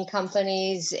mining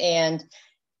companies, and,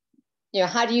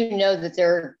 how do you know that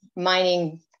they're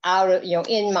mining out of,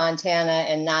 in Montana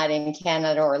and not in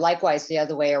Canada, or likewise the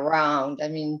other way around? I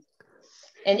mean,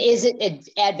 and is it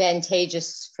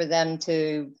advantageous for them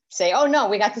to say, oh no,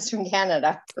 we got this from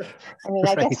Canada? I mean,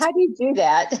 I guess, how do you do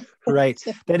that? Right,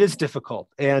 that is difficult.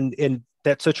 And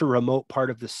that's such a remote part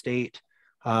of the state.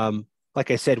 Like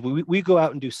I said, we go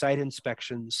out and do site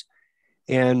inspections.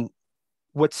 And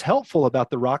what's helpful about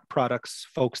the rock products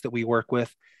folks that we work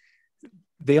with,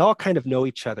 they all kind of know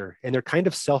each other, and they're kind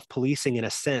of self-policing in a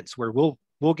sense, where we'll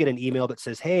get an email that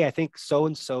says, hey, I think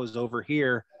so-and-so is over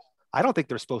here. I don't think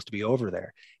they're supposed to be over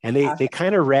there. And they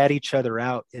kind of rat each other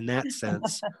out in that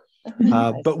sense.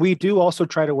 But we do also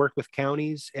try to work with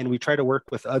counties, and we try to work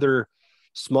with other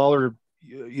smaller,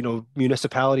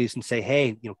 municipalities and say,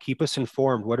 hey, keep us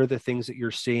informed. What are the things that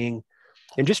you're seeing?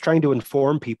 And just trying to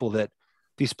inform people that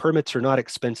these permits are not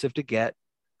expensive to get.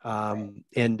 And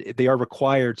they are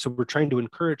required. So we're trying to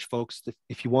encourage folks that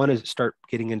if you want to start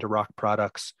getting into rock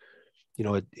products,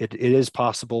 it is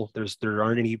possible. There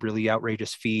aren't any really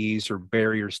outrageous fees or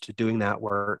barriers to doing that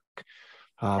work.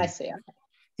 I see.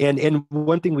 And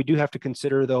one thing we do have to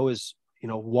consider, though, is,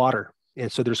 water. And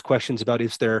so there's questions about,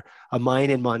 is there a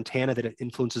mine in Montana that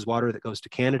influences water that goes to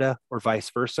Canada, or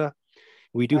vice versa?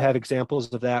 We do have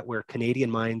examples of that where Canadian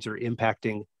mines are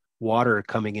impacting water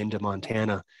coming into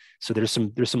Montana. So there's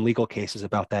some legal cases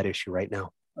about that issue right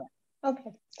now.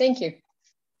 Okay, thank you.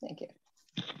 Thank you.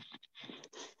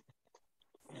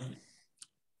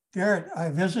 Garrett, I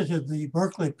visited the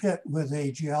Berkeley pit with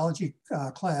a geology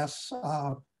class,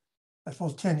 I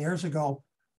suppose 10 years ago.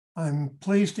 I'm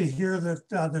pleased to hear that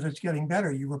that it's getting better.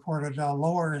 You reported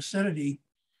lower acidity.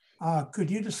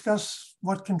 Could you discuss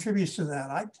what contributes to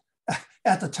that?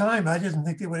 At the time, I didn't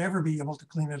think they would ever be able to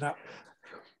clean it up.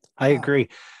 I agree.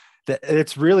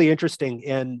 It's really interesting.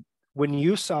 And when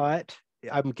you saw it,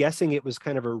 I'm guessing it was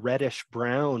kind of a reddish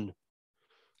brown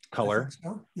color.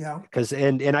 So, yeah. Because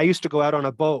and I used to go out on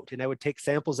a boat and I would take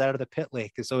samples out of the pit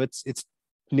lake. So it's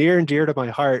near and dear to my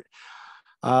heart.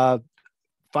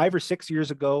 5 or 6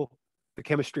 years ago, the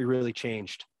chemistry really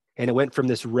changed, and it went from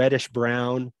this reddish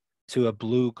brown to a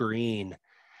blue green,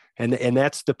 and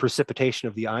that's the precipitation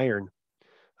of the iron.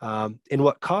 And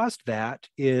what caused that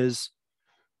is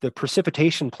the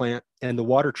precipitation plant and the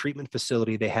water treatment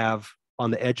facility they have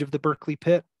on the edge of the Berkeley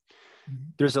pit.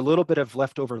 There's a little bit of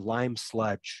leftover lime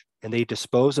sludge, and they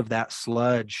dispose of that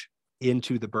sludge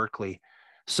into the Berkeley.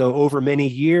 So over many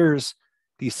years,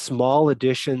 these small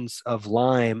additions of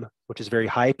lime, which is very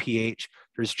high pH,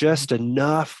 there's just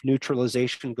enough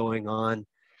neutralization going on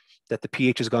that the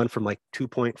pH has gone from like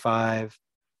 2.5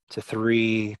 to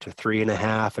 3 to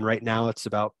 3.5. And right now it's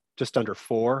about just under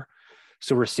 4.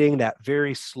 So we're seeing that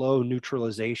very slow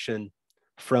neutralization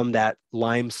from that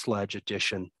lime sludge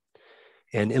addition.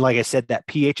 And like I said, that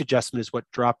pH adjustment is what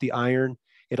dropped the iron.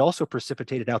 It also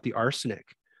precipitated out the arsenic.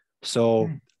 So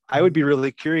I would be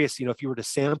really curious, if you were to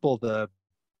sample the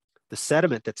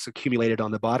sediment that's accumulated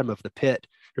on the bottom of the pit,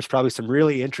 there's probably some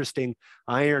really interesting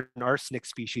iron and arsenic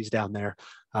species down there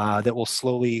that will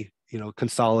slowly,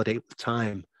 consolidate with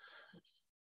time.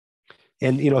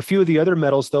 And, a few of the other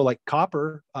metals though, like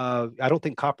copper, I don't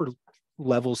think copper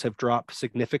levels have dropped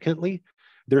significantly.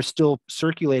 They're still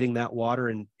circulating that water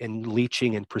and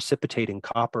leaching and precipitating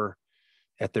copper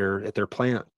at their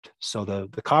plant. So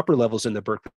the copper levels in the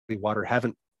Berkeley water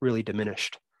haven't really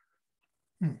diminished.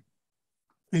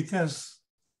 Because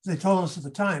they told us at the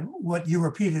time, what you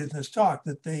repeated in this talk,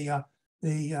 that they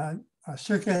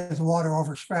circulated the water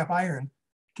over scrap iron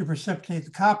to precipitate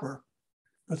the copper,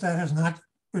 but that has not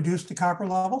reduced the copper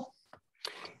level?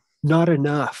 Not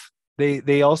enough.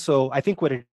 They also, I think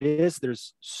what it is,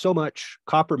 there's so much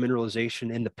copper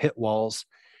mineralization in the pit walls.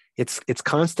 It's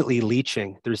constantly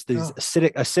leaching. There's these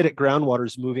acidic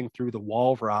groundwaters moving through the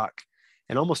wall rock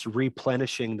and almost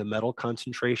replenishing the metal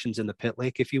concentrations in the pit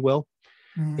lake, if you will.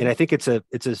 And I think it's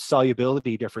a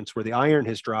solubility difference where the iron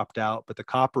has dropped out, but the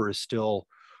copper is still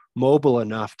mobile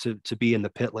enough to be in the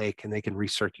pit lake, and they can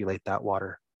recirculate that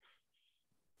water.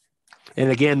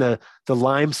 And again, the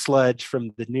lime sludge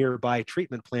from the nearby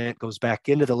treatment plant goes back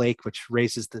into the lake, which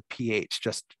raises the pH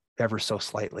just ever so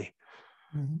slightly.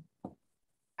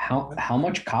 How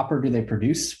much copper do they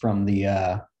produce from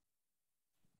the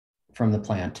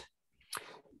plant?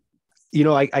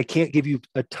 I can't give you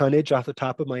a tonnage off the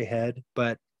top of my head,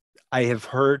 but I have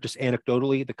heard just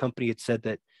anecdotally, the company had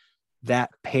said that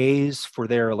pays for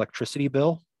their electricity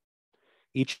bill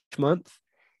each month.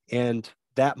 And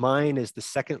that mine is the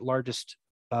second largest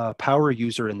power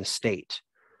user in the state.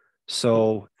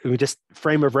 So just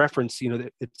frame of reference,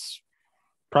 it's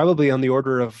probably on the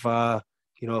order of, a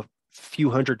few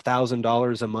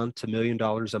 $100,000 a month to $1 million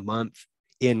a month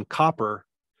in copper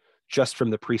just from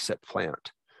the precip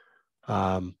plant.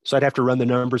 So I'd have to run the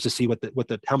numbers to see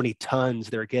how many tons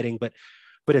they're getting, but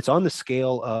it's on the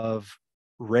scale of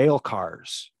rail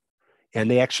cars,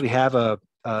 and they actually have a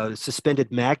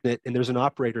suspended magnet, and there's an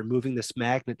operator moving this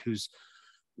magnet who's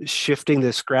shifting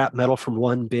the scrap metal from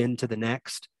one bin to the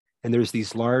next. And there's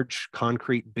these large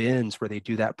concrete bins where they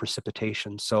do that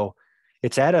precipitation. So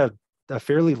it's at a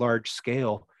fairly large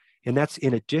scale, and that's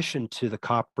in addition to the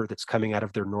copper that's coming out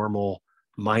of their normal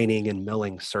mining and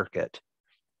milling circuit.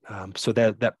 So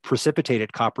that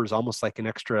precipitated copper is almost like an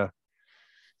extra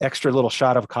little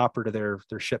shot of copper to their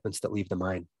shipments that leave the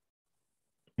mine.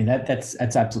 I mean, that's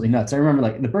absolutely nuts. I remember,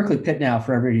 like, the Berkeley pit now,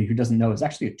 for everybody who doesn't know, is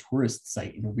actually a tourist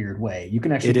site in a weird way. You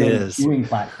can actually go to viewing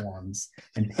platforms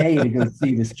and pay to go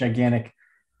see this gigantic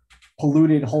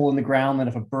polluted hole in the ground that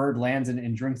if a bird lands in it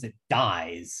and drinks it,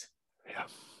 dies. Yeah,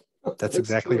 that's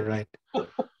exactly right.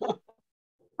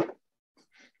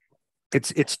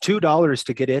 It's $2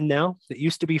 to get in now. It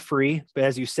used to be free, but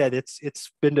as you said,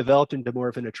 it's been developed into more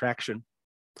of an attraction.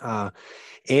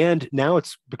 And now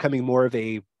it's becoming more of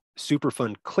a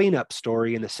Superfund cleanup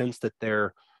story in the sense that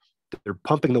they're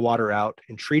pumping the water out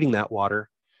and treating that water.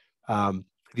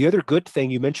 The other good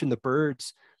thing, you mentioned the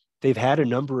birds, they've had a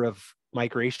number of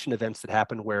migration events that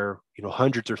happen where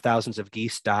hundreds or thousands of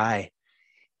geese die,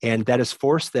 and that has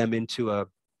forced them into a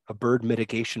bird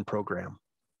mitigation program.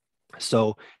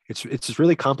 So it's this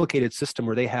really complicated system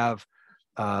where they have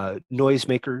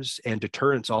noisemakers and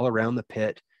deterrents all around the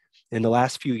pit. In the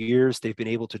last few years, they've been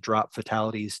able to drop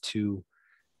fatalities to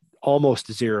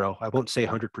almost zero. I won't say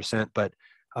 100%, but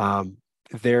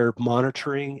their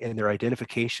monitoring and their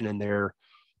identification and their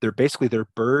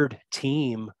bird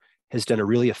team has done a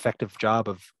really effective job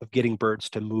of getting birds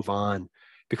to move on.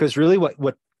 Because really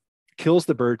what kills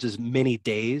the birds is many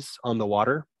days on the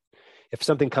water. If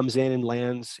something comes in and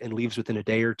lands and leaves within a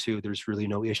day or two, there's really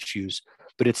no issues.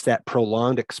 But it's that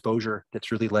prolonged exposure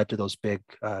that's really led to those big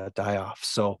die-offs.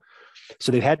 So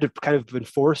they've had to kind of been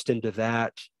forced into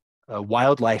that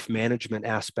wildlife management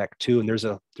aspect too. And there's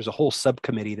a whole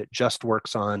subcommittee that just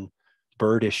works on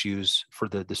bird issues for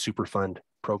the Superfund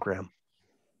program.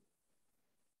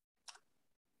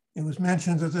 It was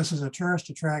mentioned that this is a tourist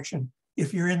attraction.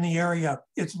 If you're in the area,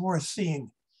 it's worth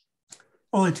seeing.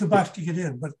 Only $2 to get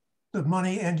in, but the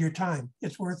money and your time,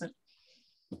 it's worth it.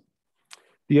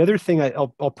 The other thing I'll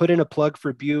put in a plug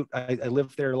for Butte. I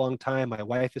lived there a long time. My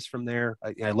wife is from there.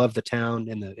 I love the town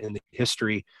and the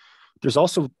history. There's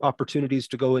also opportunities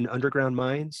to go in underground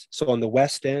mines. So on the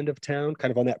west end of town,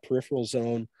 kind of on that peripheral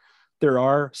zone, there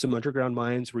are some underground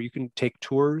mines where you can take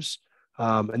tours.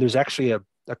 And there's actually a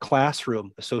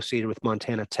classroom associated with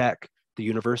Montana Tech, the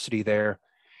university there.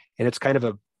 And it's kind of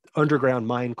a underground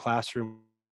mine classroom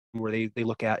where they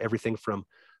look at everything from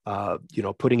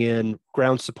putting in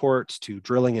ground supports to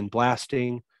drilling and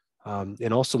blasting,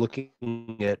 and also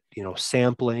looking at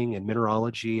sampling and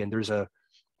mineralogy. And there's a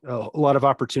lot of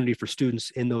opportunity for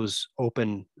students in those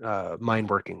open mine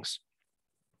workings.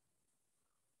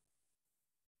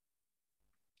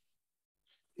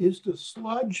 Is the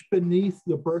sludge beneath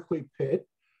the Berkeley pit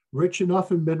rich enough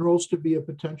in minerals to be a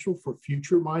potential for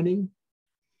future mining?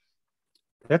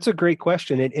 That's a great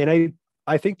question. And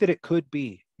I think that it could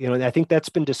be, and I think that's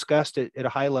been discussed at a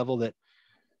high level, that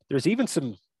there's even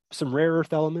some rare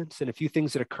earth elements and a few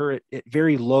things that occur at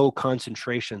very low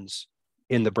concentrations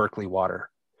in the Berkeley water.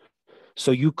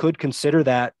 So you could consider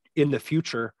that in the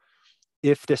future,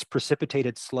 if this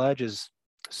precipitated sludge is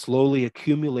slowly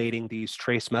accumulating these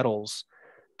trace metals,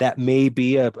 that may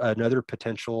be another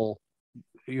potential,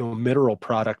 mineral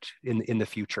product in the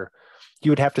future.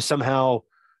 You would have to somehow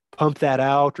pump that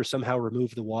out or somehow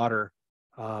remove the water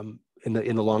in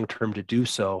the long term to do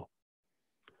so.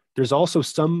 There's also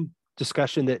some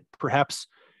discussion that perhaps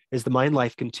as the mine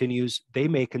life continues, they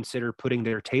may consider putting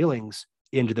their tailings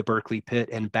into the Berkeley pit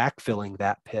and backfilling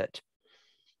that pit.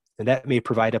 And that may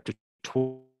provide up to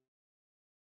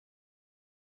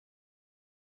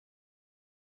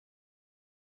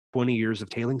 20 years of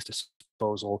tailings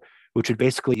disposal, which would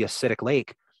basically be acidic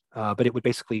lake, but it would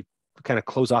basically kind of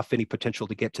close off any potential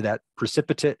to get to that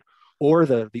precipitate or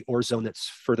the ore zone that's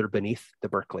further beneath the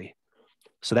Berkeley.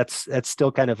 So that's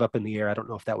still kind of up in the air. I don't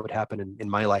know if that would happen in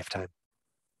my lifetime.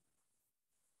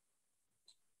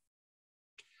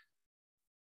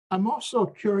 I'm also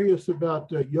curious about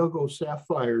the Yogo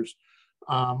sapphires.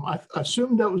 I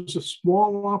assumed that was a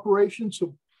small operation,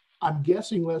 so I'm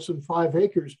guessing less than 5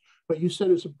 acres, but you said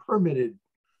it's a permitted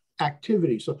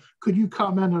activity. So could you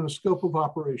comment on the scope of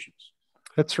operations?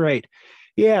 That's right.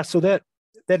 Yeah, so that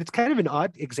it's kind of an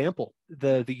odd example.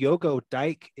 The Yogo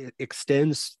dike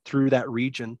extends through that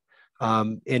region.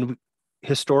 And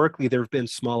historically, there have been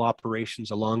small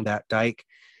operations along that dike.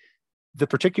 The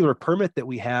particular permit that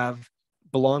we have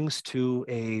belongs to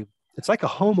it's like a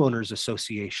homeowners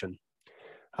association.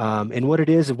 And what it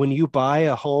is, when you buy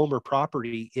a home or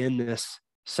property in this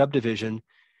subdivision,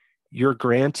 you're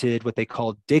granted what they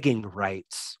call digging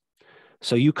rights.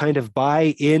 So you kind of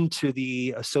buy into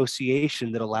the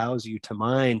association that allows you to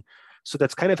mine. So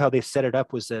that's kind of how they set it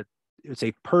up, was that it's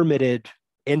a permitted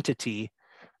entity.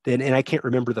 And I can't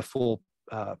remember the full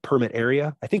permit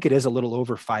area. I think it is a little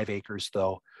over 5 acres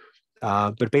though.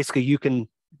 But basically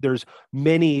there's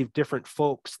many different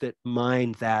folks that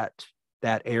mine that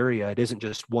area. It isn't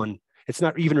just one. It's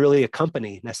not even really a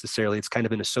company necessarily. It's kind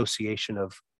of an association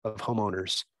of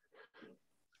homeowners.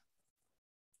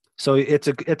 So it's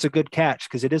a good catch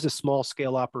because it is a small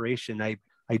scale operation. I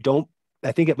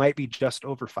think it might be just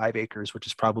over 5 acres, which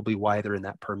is probably why they're in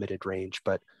that permitted range.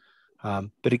 But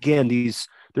again,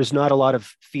 there's not a lot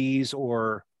of fees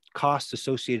or costs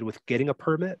associated with getting a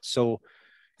permit. So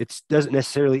it doesn't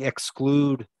necessarily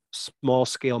exclude small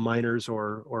scale miners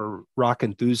or rock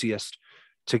enthusiasts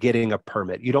to getting a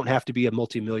permit. You don't have to be a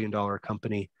multi-million-dollar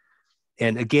company.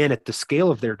 And again, at the scale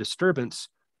of their disturbance,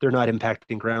 they're not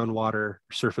impacting groundwater,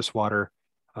 surface water,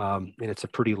 and it's a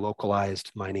pretty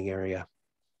localized mining area.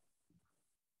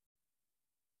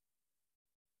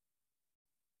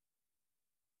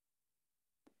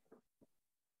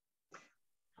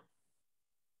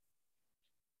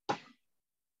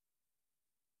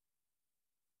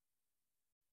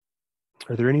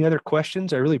 Are there any other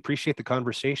questions? I really appreciate the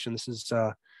conversation. This is,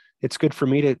 it's good for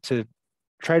me to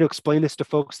try to explain this to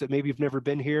folks that maybe have never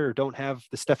been here or don't have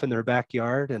the stuff in their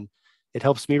backyard. And it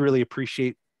helps me really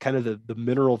appreciate kind of the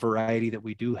mineral variety that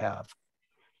we do have.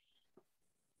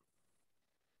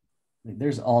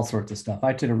 There's all sorts of stuff.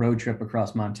 I took a road trip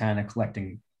across Montana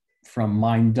collecting from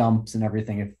mine dumps and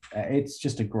everything. It's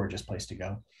just a gorgeous place to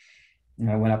go.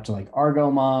 I went up to like Argo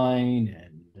Mine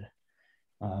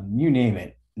and you name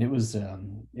it. It's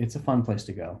a fun place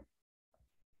to go.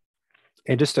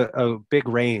 And just a big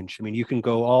range. I mean, you can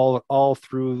go all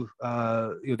through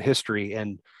the history,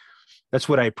 and that's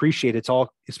what I appreciate. It's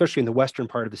all, especially in the western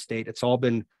part of the state, it's all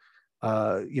been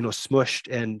smushed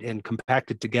and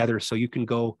compacted together, so you can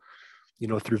go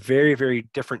through very, very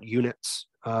different units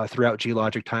throughout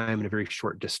geologic time in a very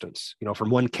short distance. You know, from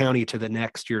one county to the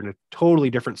next, you're in a totally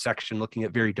different section looking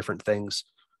at very different things.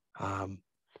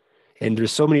 And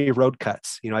there's so many road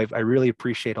cuts. You know, I really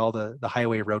appreciate all the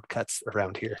highway road cuts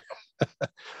around here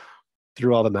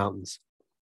through all the mountains.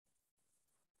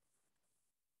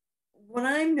 What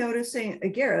I'm noticing,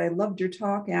 Garrett, I loved your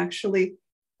talk actually.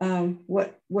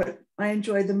 What I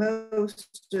enjoyed the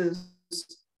most is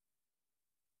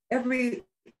every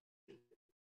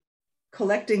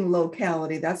collecting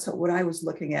locality. That's what I was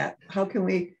looking at. How can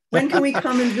we, when can we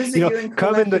come and visit you and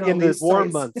come in the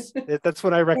warm sites? months. That's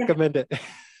when I recommend it.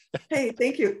 Hey,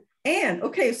 thank you. And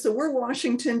okay, so we're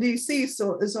Washington, D.C.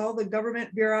 So is all the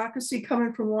government bureaucracy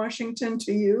coming from Washington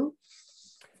to you?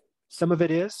 Some of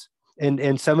it is,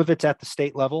 and some of it's at the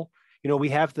state level. You know, we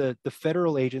have the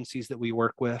federal agencies that we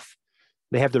work with.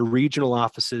 They have their regional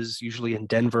offices, usually in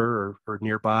Denver or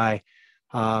nearby.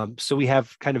 So we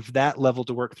have kind of that level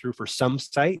to work through for some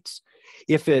sites.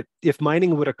 If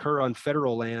mining would occur on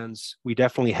federal lands, we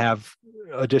definitely have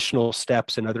additional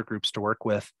steps and other groups to work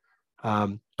with.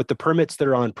 But the permits that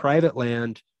are on private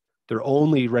land, they're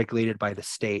only regulated by the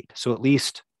state. So at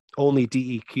least only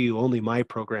DEQ, only my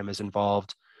program is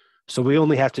involved. So we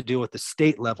only have to deal with the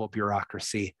state level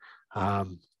bureaucracy,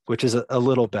 which is a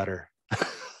little better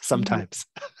sometimes.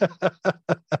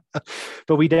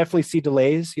 But we definitely see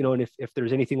delays, you know, and if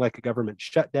there's anything like a government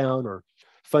shutdown or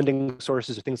funding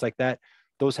sources or things like that,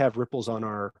 those have ripples on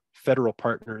our federal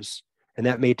partners, and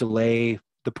that may delay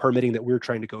the permitting that we're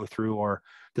trying to go through or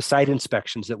the site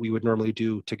inspections that we would normally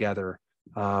do together.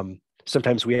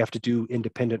 Sometimes we have to do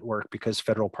independent work because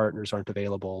federal partners aren't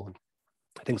available and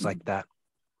things like that.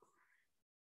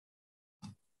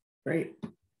 Great.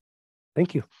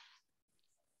 Thank you.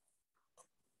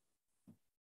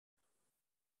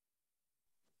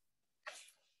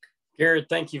 Garrett,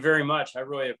 thank you very much. I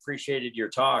really appreciated your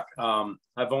talk.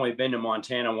 I've only been to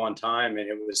Montana one time, and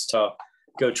it was to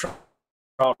go trout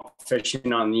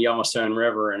fishing on the Yellowstone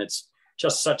River, and it's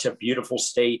just such a beautiful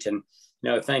state. And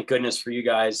you know, thank goodness for you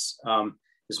guys.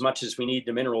 As much as we need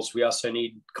the minerals, we also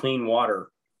need clean water,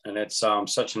 and it's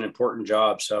such an important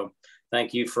job. So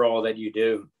thank you for all that you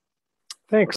do. Thanks.